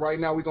right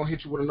now we're going to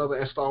hit you with another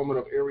installment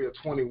of Area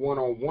 20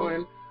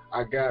 one-on-one.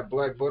 I got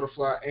Black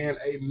Butterfly and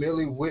A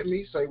Millie with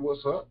me. Say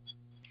what's up.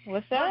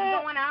 What's up?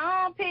 What's going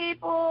on,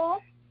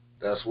 people?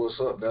 That's what's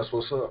up. That's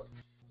what's up.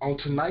 On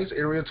tonight's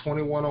Area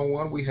 20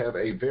 one-on-one, we have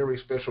a very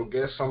special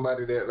guest,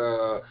 somebody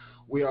that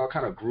we all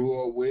kind of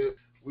grew up with.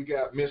 We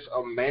got Miss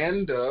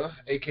Amanda,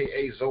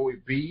 a.k.a. Zoe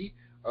B.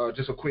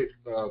 Just a quick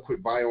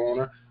bio on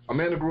her.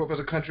 Amanda grew up as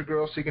a country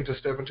girl seeking to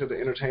step into the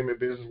entertainment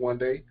business one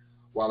day.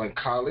 While in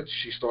college,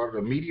 she started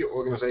a media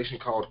organization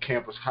called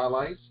Campus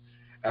Highlights.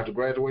 After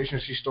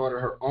graduation, she started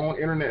her own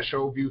internet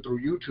show viewed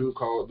through YouTube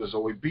called The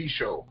Zoe B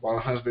Show while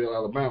in Huntsville,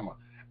 Alabama.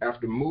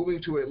 After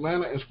moving to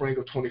Atlanta in spring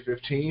of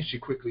 2015, she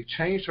quickly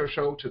changed her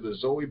show to The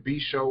Zoe B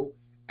Show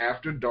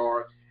After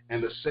Dark,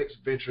 and the sex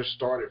venture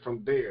started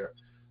from there.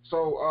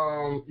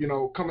 So,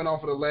 coming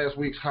off of the last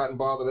week's Hot and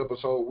Bothered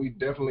episode, we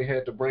definitely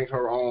had to bring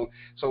her on.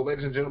 So,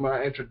 ladies and gentlemen,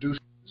 I introduce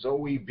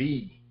Zoe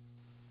B.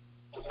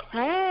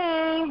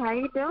 Hey, how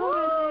you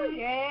doing?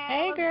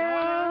 Hey,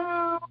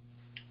 girl.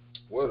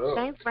 What up?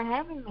 Thanks for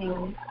having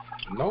me.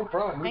 No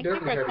problem. We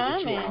definitely had to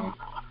get you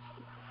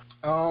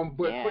on.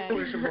 But quick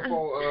question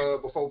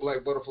before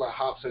Black Butterfly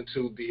hops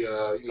into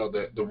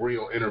the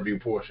real interview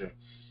portion.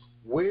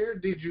 Where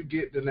did you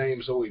get the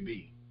name Zoe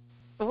B?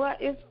 Well,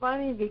 it's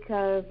funny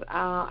because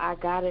I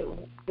got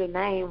the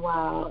name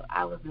while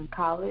I was in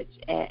college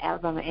at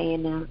Alabama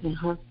A&M in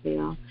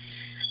Huntsville.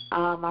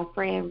 My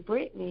friend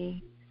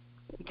Brittany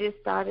just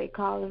started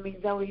calling me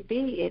Zoe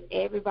B, and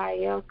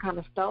everybody else kind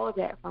of stole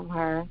that from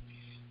her,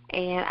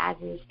 and I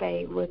just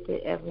stayed with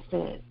it ever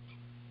since.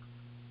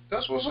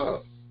 That's what's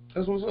up.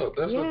 That's what's up.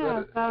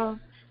 So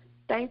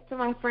thanks to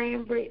my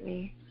friend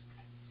Brittany.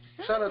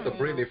 Shout out to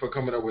Brittany for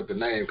coming up with the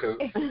name, because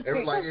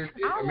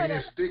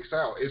it sticks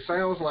out. It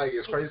sounds like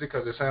it's crazy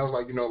because it sounds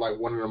like like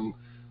one of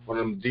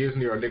them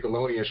Disney or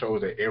Nickelodeon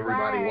shows that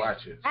everybody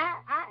watches. I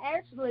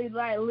actually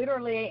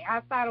literally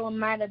I thought it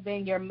might have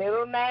been your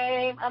middle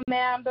name,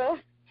 Amanda.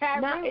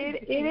 No,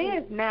 it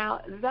is now.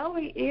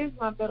 Zoe is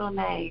my middle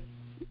name.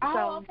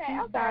 Oh, so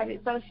okay.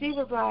 So she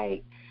was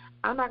like,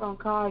 I'm not gonna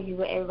call you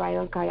what everybody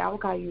else call you. I'm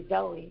gonna call you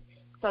Zoe.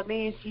 So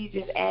then she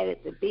just added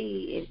the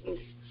B and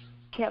just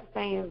kept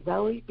saying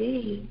Zoe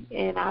B,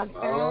 and I just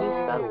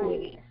stuck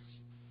with it.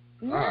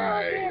 All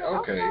right,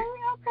 okay.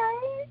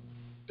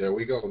 There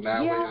we go.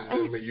 Now, ladies and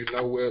gentlemen, you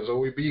know where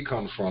Zoe B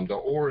comes from, the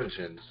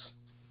origins.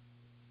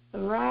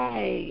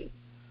 Right.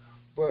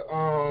 But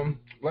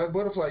like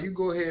Butterfly, you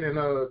go ahead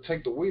and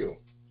take the wheel.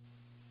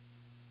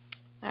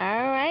 All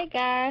right,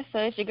 guys. So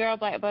it's your girl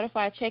Black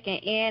Butterfly checking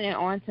in, and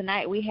on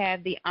tonight we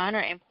have the honor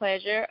and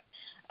pleasure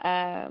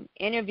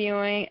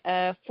interviewing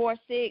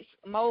 4'6"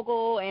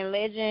 mogul and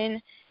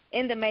legend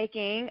in the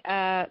making,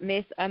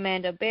 Miss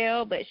Amanda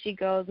Bell, but she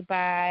goes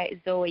by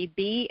Zoe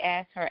B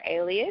as her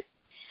alias.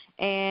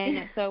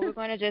 And so we're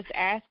going to just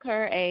ask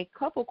her a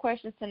couple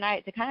questions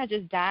tonight to kind of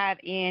just dive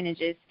in and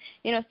just,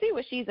 see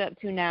what she's up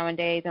to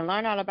nowadays and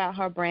learn all about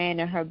her brand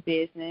and her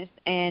business.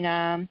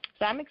 And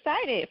so I'm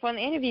excited for the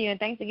interview, and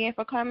thanks again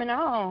for coming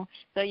on.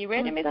 So you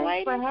ready, Miss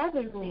Lady? Thanks for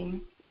having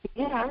me.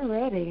 Yeah, I'm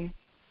ready.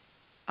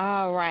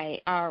 All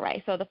right.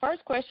 So the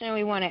first question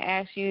we want to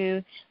ask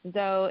you,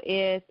 Zoe,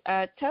 is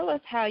tell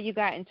us how you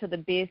got into the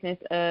business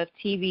of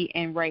TV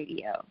and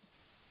radio.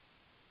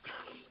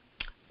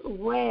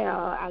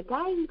 Well, I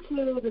got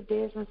into the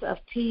business of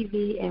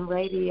TV and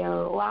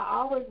radio. Well, I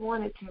always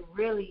wanted to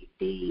really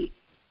be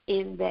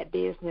in that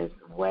business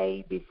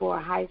way before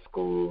high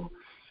school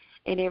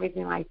and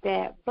everything like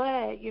that.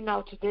 But,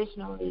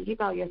 traditionally,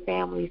 your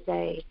family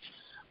say,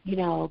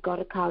 go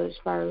to college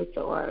first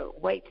or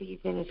wait till you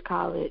finish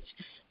college.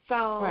 So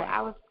I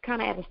was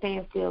kind of at a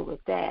standstill with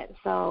that.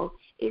 So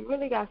it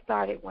really got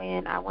started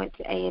when I went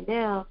to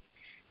A&M.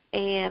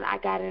 And I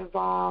got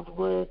involved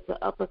with the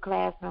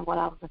upperclassmen when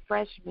I was a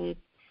freshman,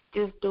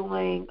 just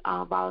doing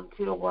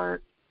volunteer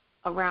work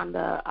around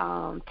the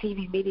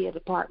TV media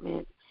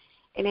department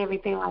and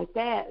everything like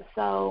that.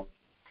 So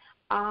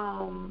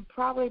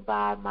probably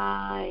by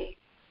my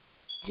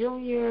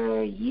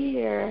junior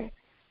year,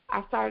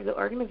 I started an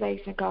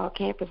organization called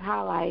Campus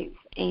Highlights.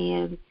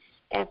 And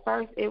at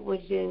first it was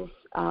just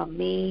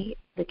me,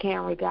 the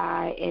camera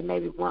guy, and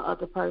maybe one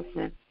other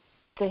person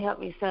to help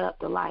me set up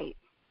the lights.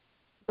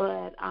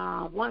 But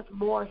once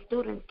more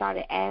students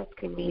started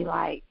asking me,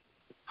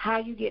 how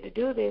you get to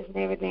do this and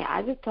everything,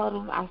 I just told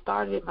them I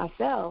started it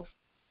myself.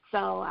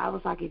 So I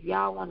was like, if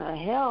y'all want to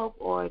help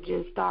or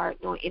just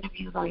start doing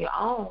interviews on your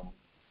own,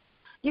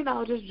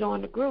 just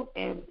join the group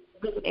and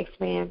we can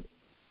expand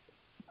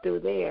through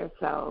there.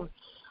 So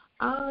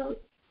I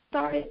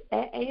started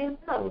at A&M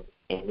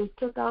and just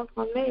took off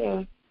from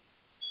there.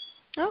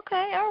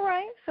 Okay, all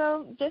right.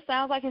 So just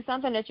sounds like it's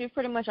something that you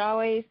pretty much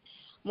always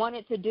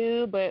wanted to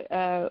do, but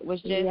was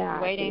just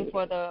waiting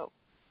for the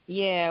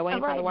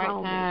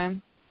right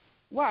time.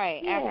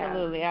 Right,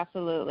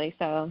 absolutely.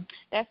 So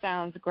that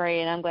sounds great,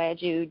 and I'm glad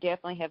you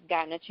definitely have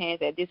gotten a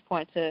chance at this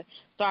point to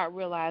start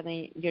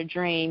realizing your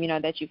dream,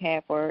 that you've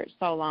had for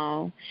so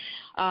long.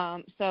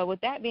 So with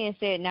that being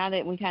said, now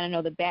that we kind of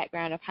know the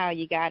background of how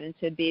you got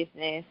into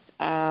business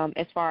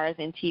as far as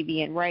in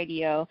TV and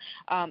radio,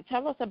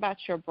 tell us about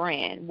your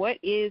brand. What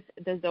is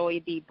the Zoe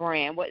B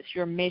brand? What's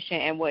your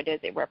mission, and what does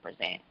it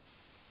represent?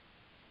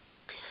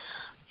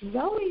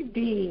 Zoe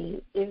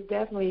B is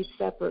definitely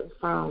separate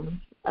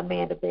from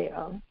Amanda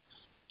Bell.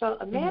 So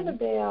Amanda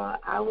Bell,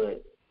 I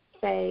would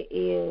say,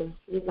 is,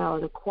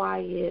 the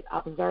quiet,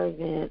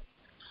 observant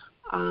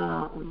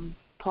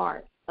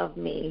part of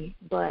me.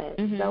 But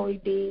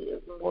Zoe B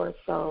is more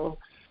so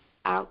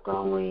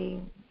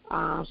outgoing.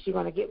 She's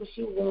going to get what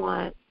she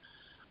wants.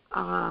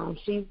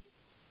 She's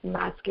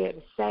not scared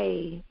to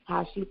say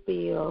how she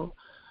feels,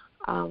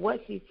 what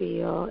she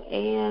feels.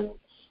 And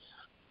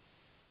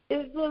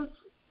it's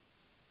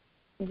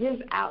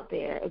just out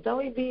there.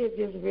 Zoe B is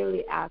just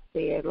really out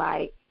there.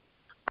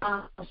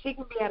 She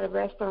can be at a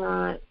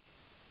restaurant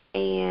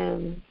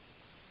and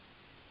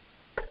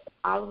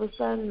all of a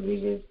sudden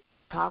we just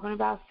talking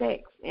about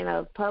sex in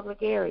a public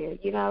area,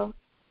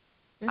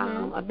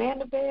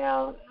 Amanda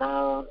Bell,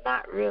 no,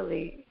 not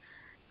really.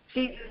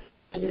 She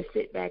just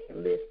sit back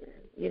and listen,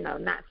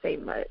 not say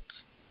much.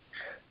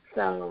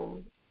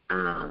 So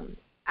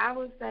I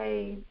would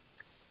say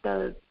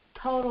the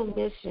total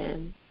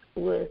mission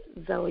with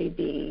Zoe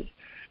B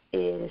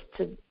is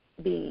to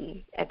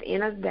be, at the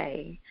end of the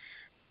day,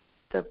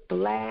 the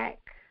black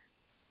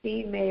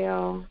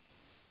female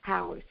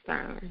Howard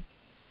Stern.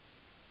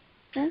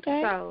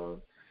 Okay. So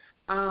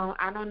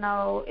I don't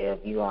know if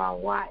you all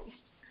watched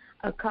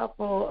a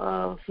couple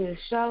of his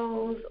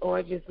shows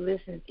or just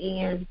listened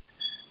in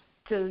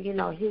to,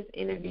 his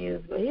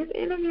interviews. But his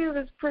interviews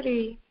is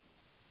pretty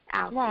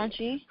out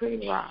raunchy.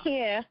 Pretty raw.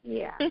 Yeah.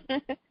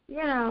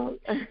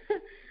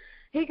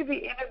 He could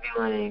be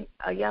interviewing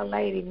a young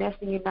lady, next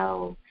thing you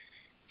know,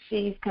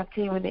 she's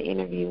continuing the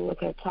interview with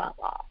her top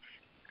off.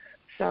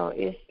 So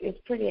it's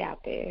pretty out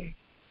there.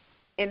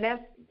 And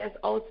that's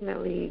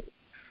ultimately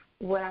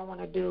what I want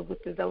to do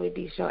with the Zoe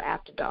B Show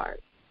After Dark.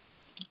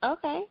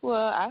 Okay,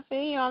 well, I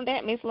feel you on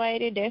that, Miss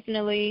Lady.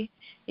 Definitely,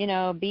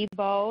 be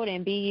bold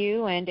and be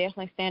you, and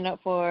definitely stand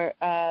up for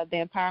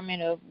the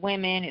empowerment of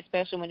women,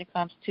 especially when it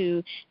comes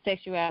to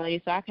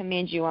sexuality. So I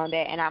commend you on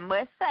that. And I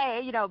must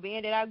say,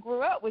 being that I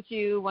grew up with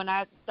you, when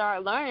I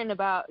started learning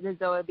about the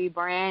Zoe B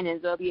brand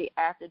and Zoe B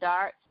After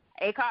Dark,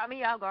 it caught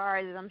me off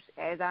guard, as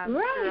I'm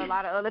sure a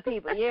lot of other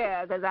people.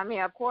 Yeah, because,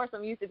 of course,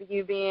 I'm used to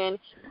you being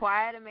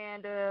quiet,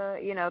 Amanda,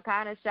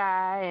 kind of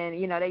shy. And,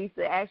 they used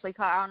to actually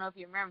call, I don't know if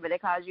you remember, they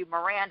called you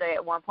Miranda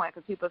at one point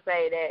because people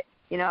say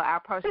that,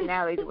 our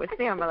personalities were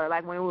similar,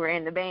 like when we were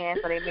in the band,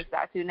 so they mixed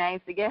our two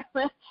names together.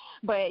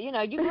 But, you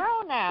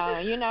grow now,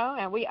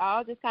 and we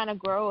all just kind of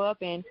grow up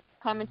and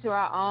come into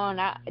our own.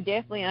 I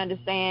definitely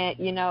understand,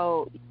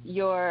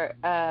 your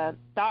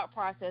thought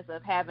process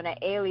of having an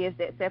alias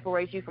that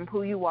separates you from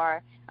who you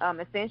are.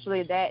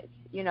 Essentially, that's,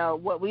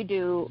 what we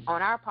do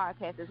on our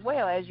podcast as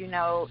well. As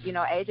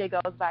AJ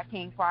goes by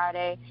King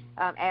Friday,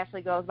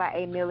 Ashley goes by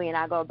A Millie, and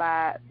I go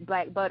by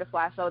Black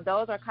Butterfly. So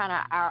those are kind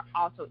of our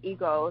alter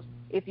egos,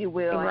 if you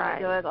will. Right.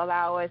 And it does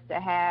allow us to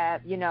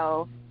have,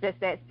 just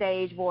that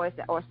stage voice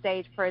or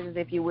stage presence,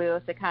 if you will,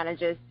 to kind of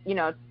just,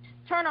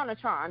 turn on the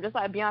charm, just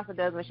like Beyonce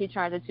does when she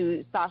turns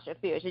into Sasha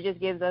Fierce. It just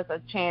gives us a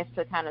chance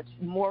to kind of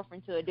morph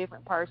into a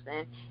different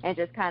person and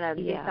just kind of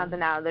get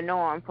something out of the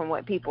norm from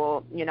what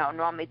people,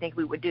 normally think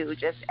we would do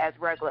just as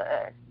regular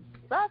us.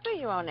 So I feel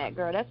you on that,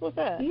 girl. That's what's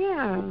up.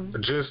 Yeah.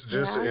 Just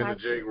to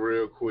interject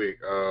real quick,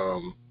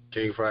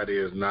 King Friday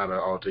is not an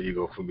alter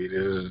ego for me.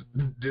 This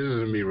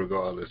is me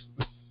regardless.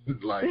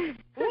 Like.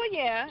 Well,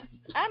 yeah.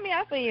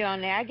 I feel you on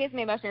that. I guess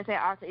maybe I shouldn't say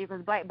alter ego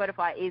because Black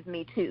Butterfly is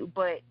me too,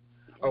 but.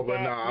 Oh,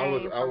 but no, I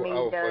was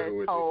fucking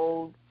with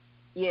you.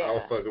 Yeah. I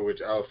was fucking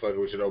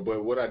with you though.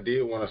 But what I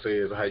did want to say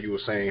is how you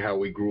were saying how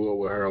we grew up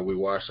with her and we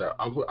watched her.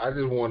 I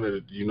just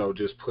wanted to,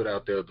 just put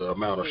out there the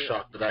amount of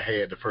shock that I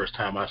had the first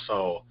time I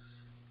saw,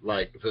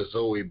 like, the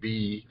Zoe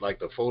B, like,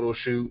 the photo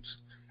shoots.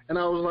 And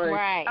I was like,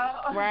 right.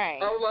 I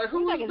was like,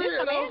 who is that?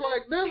 And I was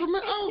like, that's a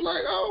man. I was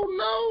like, oh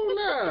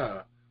no,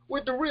 nah.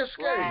 With the wrist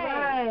skate.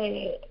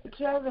 Right.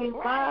 Trevor,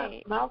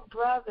 my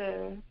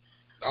brother.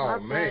 Oh,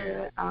 my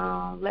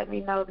brother, let me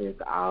know this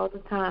all the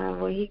time.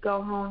 When he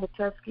go home to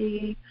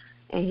Tuskegee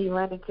and he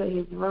run into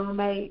his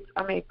roommate,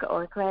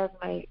 or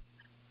classmate,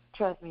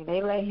 trust me,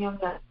 they let him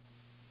know.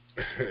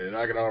 And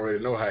I can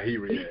already know how he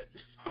reacts.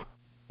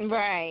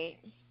 Right.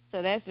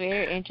 So that's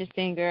very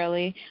interesting,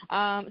 girly.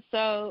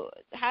 So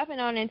hopping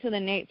on into the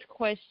next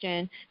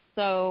question.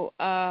 So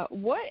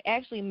what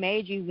actually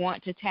made you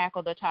want to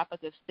tackle the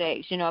topic of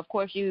sex? Of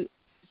course, you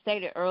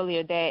stated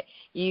earlier that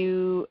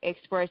you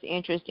expressed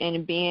interest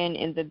in being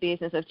in the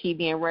business of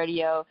TV and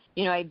radio,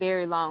 a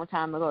very long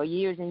time ago,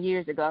 years and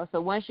years ago. So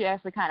once you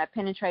actually kind of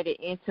penetrated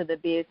into the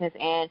business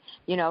and,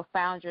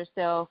 found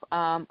yourself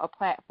a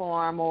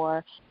platform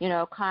or,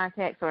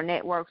 contacts or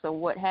networks or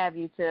what have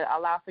you to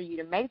allow for you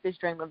to make this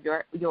dream of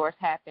yours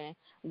happen,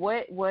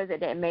 what was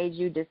it that made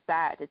you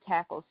decide to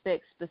tackle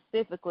sex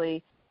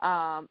specifically,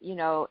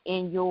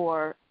 in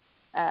your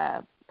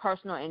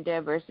personal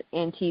endeavors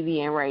in TV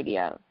and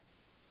radio?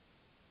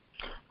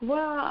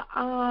 Well,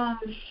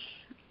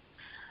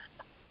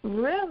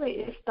 really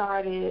it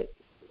started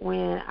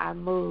when I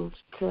moved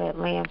to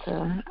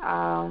Atlanta.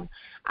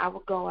 I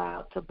would go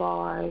out to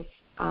bars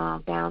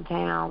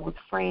downtown with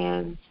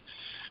friends,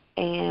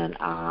 and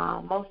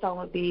most of them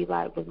would be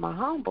like with my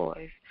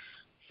homeboys.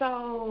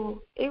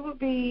 So it would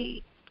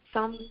be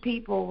some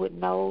people would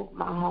know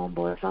my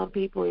homeboy, some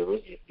people it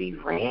would just be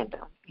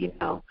random,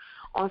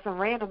 on some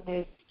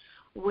randomness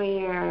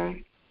where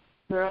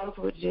girls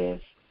would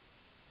just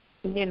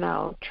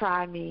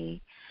try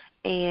me,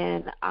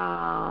 and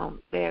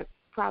they'll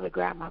probably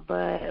grab my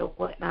butt or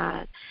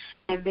whatnot,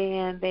 and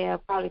then they'll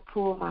probably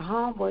pull my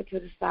homeboy to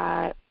the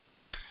side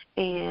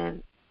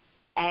and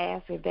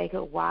ask if they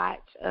could watch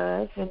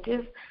us and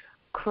just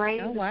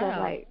crazy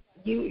stuff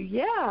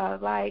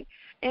like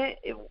and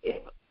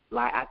it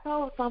like I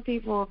told some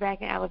people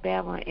back in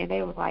Alabama, and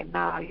they was like,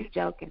 "Nah, you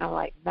joking?" I'm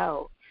like,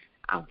 "No,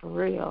 I'm for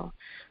real."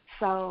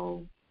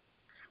 So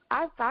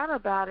I thought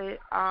about it,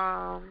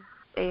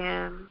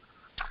 and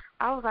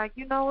I was like,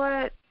 you know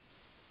what?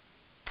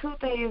 Two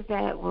things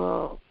that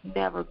will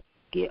never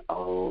get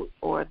old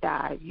or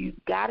die. You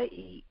gotta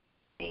eat,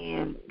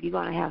 and you're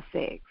gonna have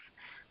sex.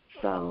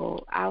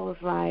 So I was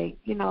like,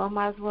 I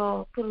might as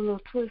well put a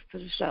little twist to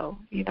the show,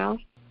 Yes.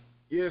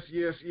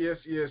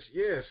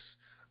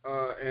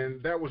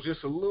 And that was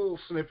just a little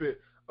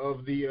snippet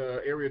of the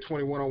Area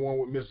 2101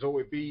 with Miss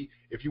Zoe B.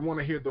 If you want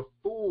to hear the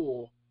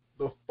full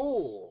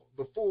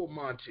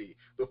Monty,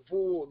 the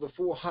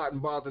full hot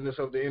and botherness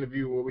of the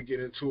interview where we get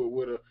into it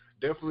with her,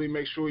 definitely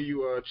make sure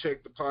you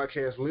check the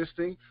podcast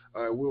listing.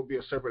 It will be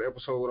a separate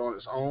episode on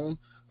its own,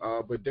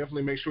 but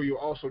definitely make sure you're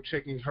also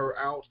checking her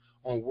out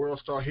on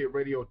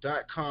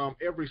WorldStarHitRadio.com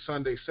every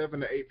Sunday,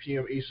 7 to 8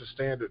 p.m. Eastern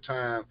Standard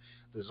Time,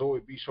 the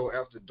Zoe B Show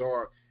After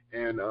Dark.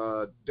 And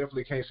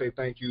definitely can't say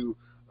thank you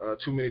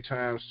too many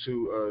times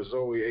to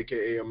Zoe,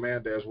 aka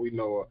Amanda, as we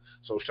know her.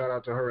 So shout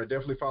out to her, and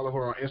definitely follow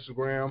her on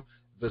Instagram,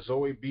 the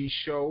Zoe B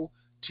Show,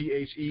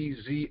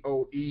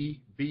 TheZoe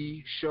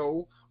B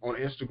Show on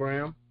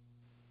Instagram.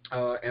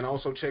 And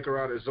also check her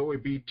out at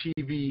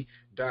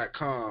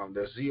ZoeBTV.com.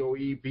 That's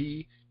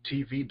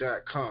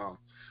ZoeBTV.com.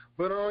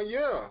 But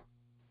yeah,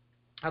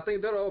 I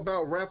think that'll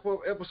about wrap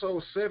up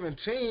episode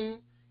 17.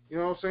 You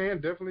know what I'm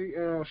saying? Definitely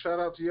shout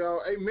out to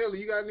y'all. Hey,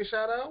 Millie, you got any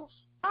shout outs?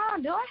 Oh,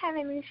 do I have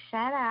any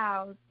shout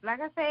outs?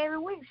 Like I say every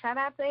week, shout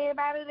out to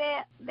everybody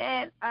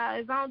that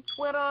is on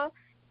Twitter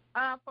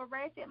for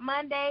Ratchet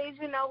Mondays.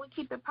 You know, we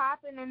keep it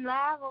popping and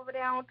live over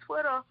there on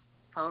Twitter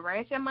for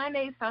Ratchet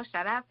Mondays. So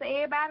shout out to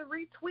everybody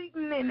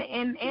retweeting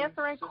and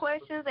answering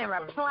questions and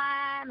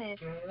replying, and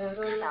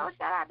you know,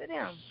 shout out to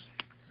them.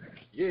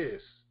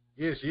 Yes,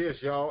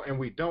 y'all, and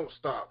we don't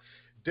stop.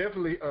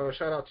 Definitely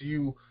shout out to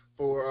you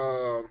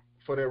for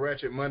that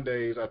Ratchet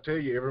Mondays. I tell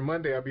you, every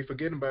Monday I be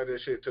forgetting about that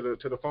shit till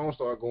the phone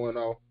start going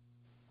off,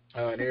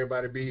 and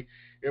everybody be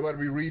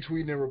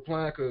retweeting and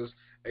replying because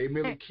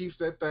Millie keeps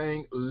that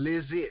thing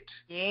legit.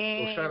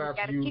 Yeah, so shout out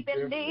gotta to you. Keep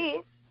it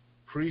lit.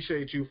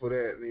 Appreciate you for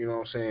that. You know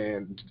what I'm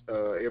saying?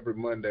 Every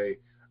Monday.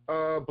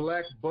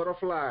 Black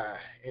Butterfly.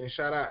 Any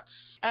shout outs?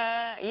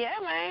 Yeah,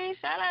 man.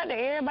 Shout out to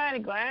everybody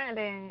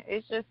grinding.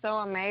 It's just so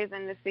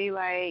amazing to see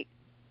like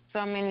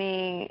so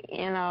many,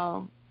 you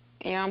know,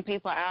 young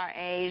people our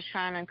age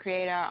trying to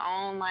create our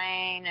own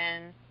lane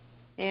and,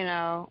 you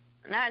know,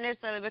 not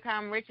necessarily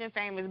become rich and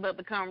famous, but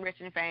become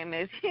rich and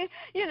famous.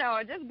 You know,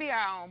 or just be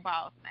our own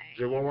boss, man.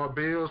 Just want my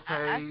bills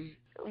paid.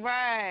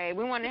 Right.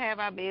 We want to have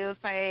our bills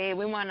paid.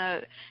 We want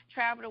to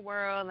travel the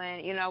world,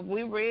 and, you know,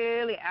 we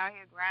really out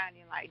here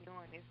grinding, like,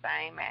 doing this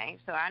thing, man.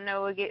 So I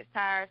know it gets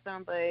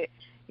tiresome, but,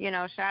 you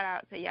know, shout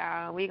out to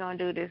y'all. We going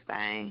to do this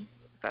thing.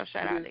 So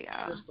shout out to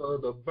y'all. Just for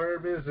the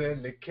Bourbons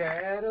and the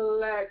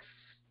Cadillacs.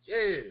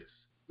 Yes.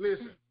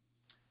 Listen,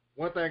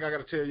 one thing I got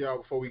to tell y'all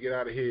before we get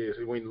out of here is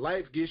when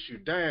life gets you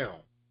down,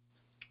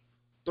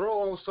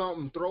 throw on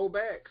something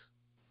throwback.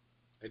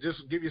 And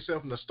just give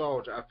yourself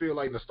nostalgia. I feel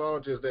like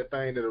nostalgia is that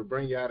thing that'll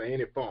bring you out of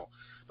any funk.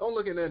 Don't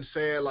look at nothing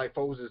sad like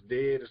folks is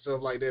dead and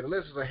stuff like that.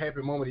 Unless it's a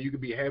happy moment and you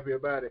can be happy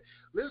about it.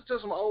 Listen to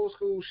some old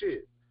school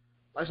shit.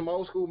 Like some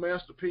old school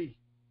Master P.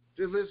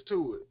 Just listen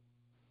to it.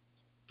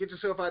 Get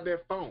yourself out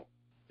that funk.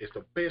 It's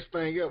the best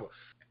thing ever.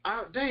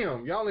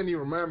 Damn, y'all didn't even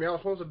remind me. I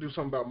was supposed to do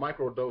something about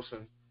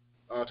microdosing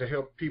to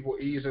help people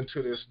ease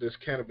into this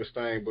cannabis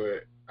thing,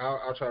 but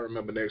I'll try to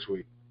remember next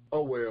week.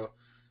 Oh, well.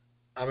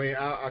 I mean,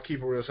 I'll keep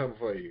it real simple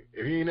for you.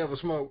 If you ain't never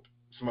smoked,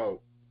 smoke.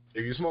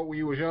 If you smoked when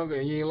you was younger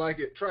and you ain't like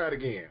it, try it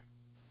again.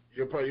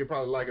 You'll probably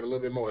like it a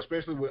little bit more,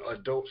 especially with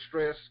adult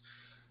stress.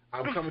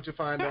 I'm coming to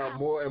find out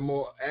more and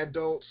more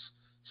adults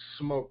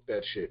smoke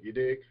that shit, you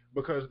dig?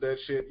 Because that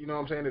shit, you know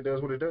what I'm saying, it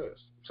does what it does.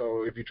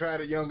 So if you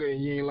tried it younger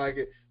and you ain't like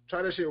it,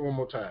 try that shit one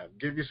more time.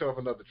 Give yourself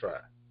another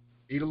try.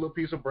 Eat a little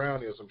piece of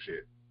brownie or some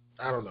shit.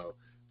 I don't know.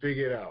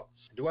 Figure it out.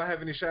 Do I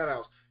have any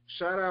shout-outs?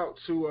 Shout out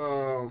to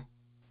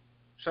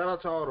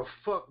all the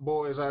fuck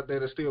boys out there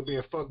that still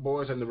being fuck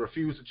boys and that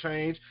refuse to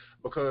change,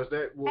 because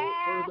that will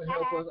further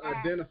help us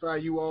identify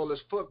you all as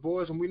fuck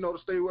boys, and we know to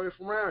stay away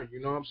from around you.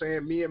 You know what I'm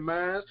saying? Me and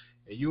mine,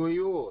 and you and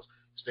yours.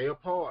 Stay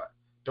apart.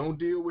 Don't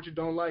deal with you,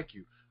 don't like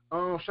you.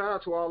 Shout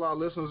out to all our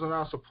listeners and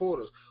our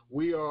supporters.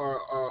 We are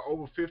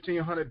over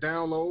 1,500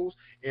 downloads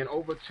in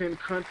over 10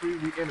 countries.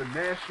 We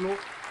international.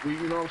 We,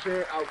 you know what I'm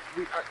saying?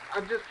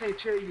 I just can't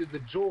tell you the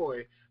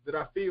joy that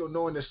I feel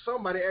knowing that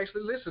somebody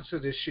actually listens to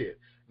this shit.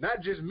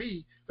 Not just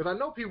me, because I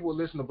know people will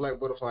listen to Black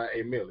Butterfly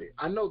and Millie.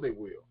 I know they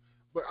will.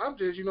 But I'm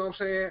just, you know what I'm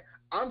saying?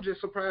 I'm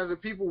just surprised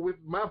that people with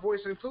my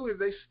voice included,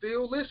 they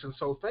still listen.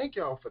 So thank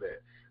y'all for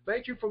that.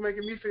 Thank you for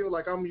making me feel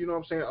like I'm, you know what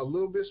I'm saying, a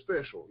little bit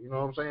special. You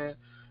know what I'm saying?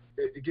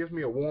 It gives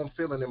me a warm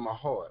feeling in my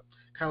heart.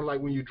 Kind of like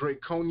when you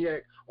drink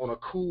cognac on a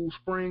cool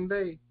spring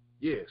day.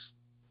 Yes.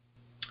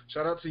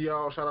 Shout out to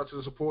y'all. Shout out to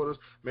the supporters.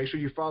 Make sure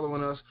you're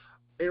following us.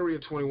 Area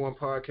 21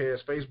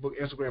 Podcast, Facebook,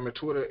 Instagram, and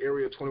Twitter,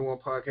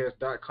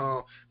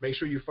 area21podcast.com. Make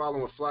sure you're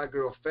following Fly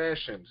Girl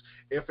Fashions,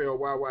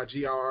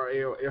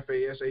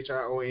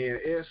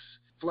 FLYYGRLFASHIONS.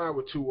 Fly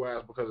with 2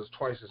 Y's because it's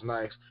twice as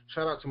nice.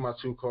 Shout out to my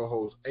 2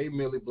 co-hosts, A.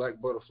 Millie,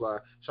 Black Butterfly.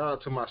 Shout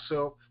out to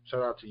myself.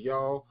 Shout out to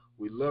y'all.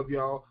 We love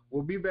y'all.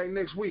 We'll be back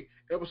next week.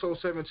 Episode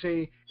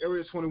 17,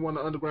 Area 21,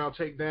 The Underground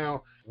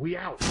Takedown. We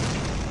out.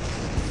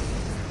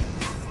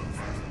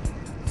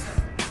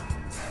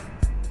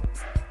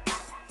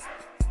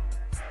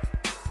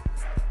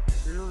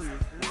 Mm.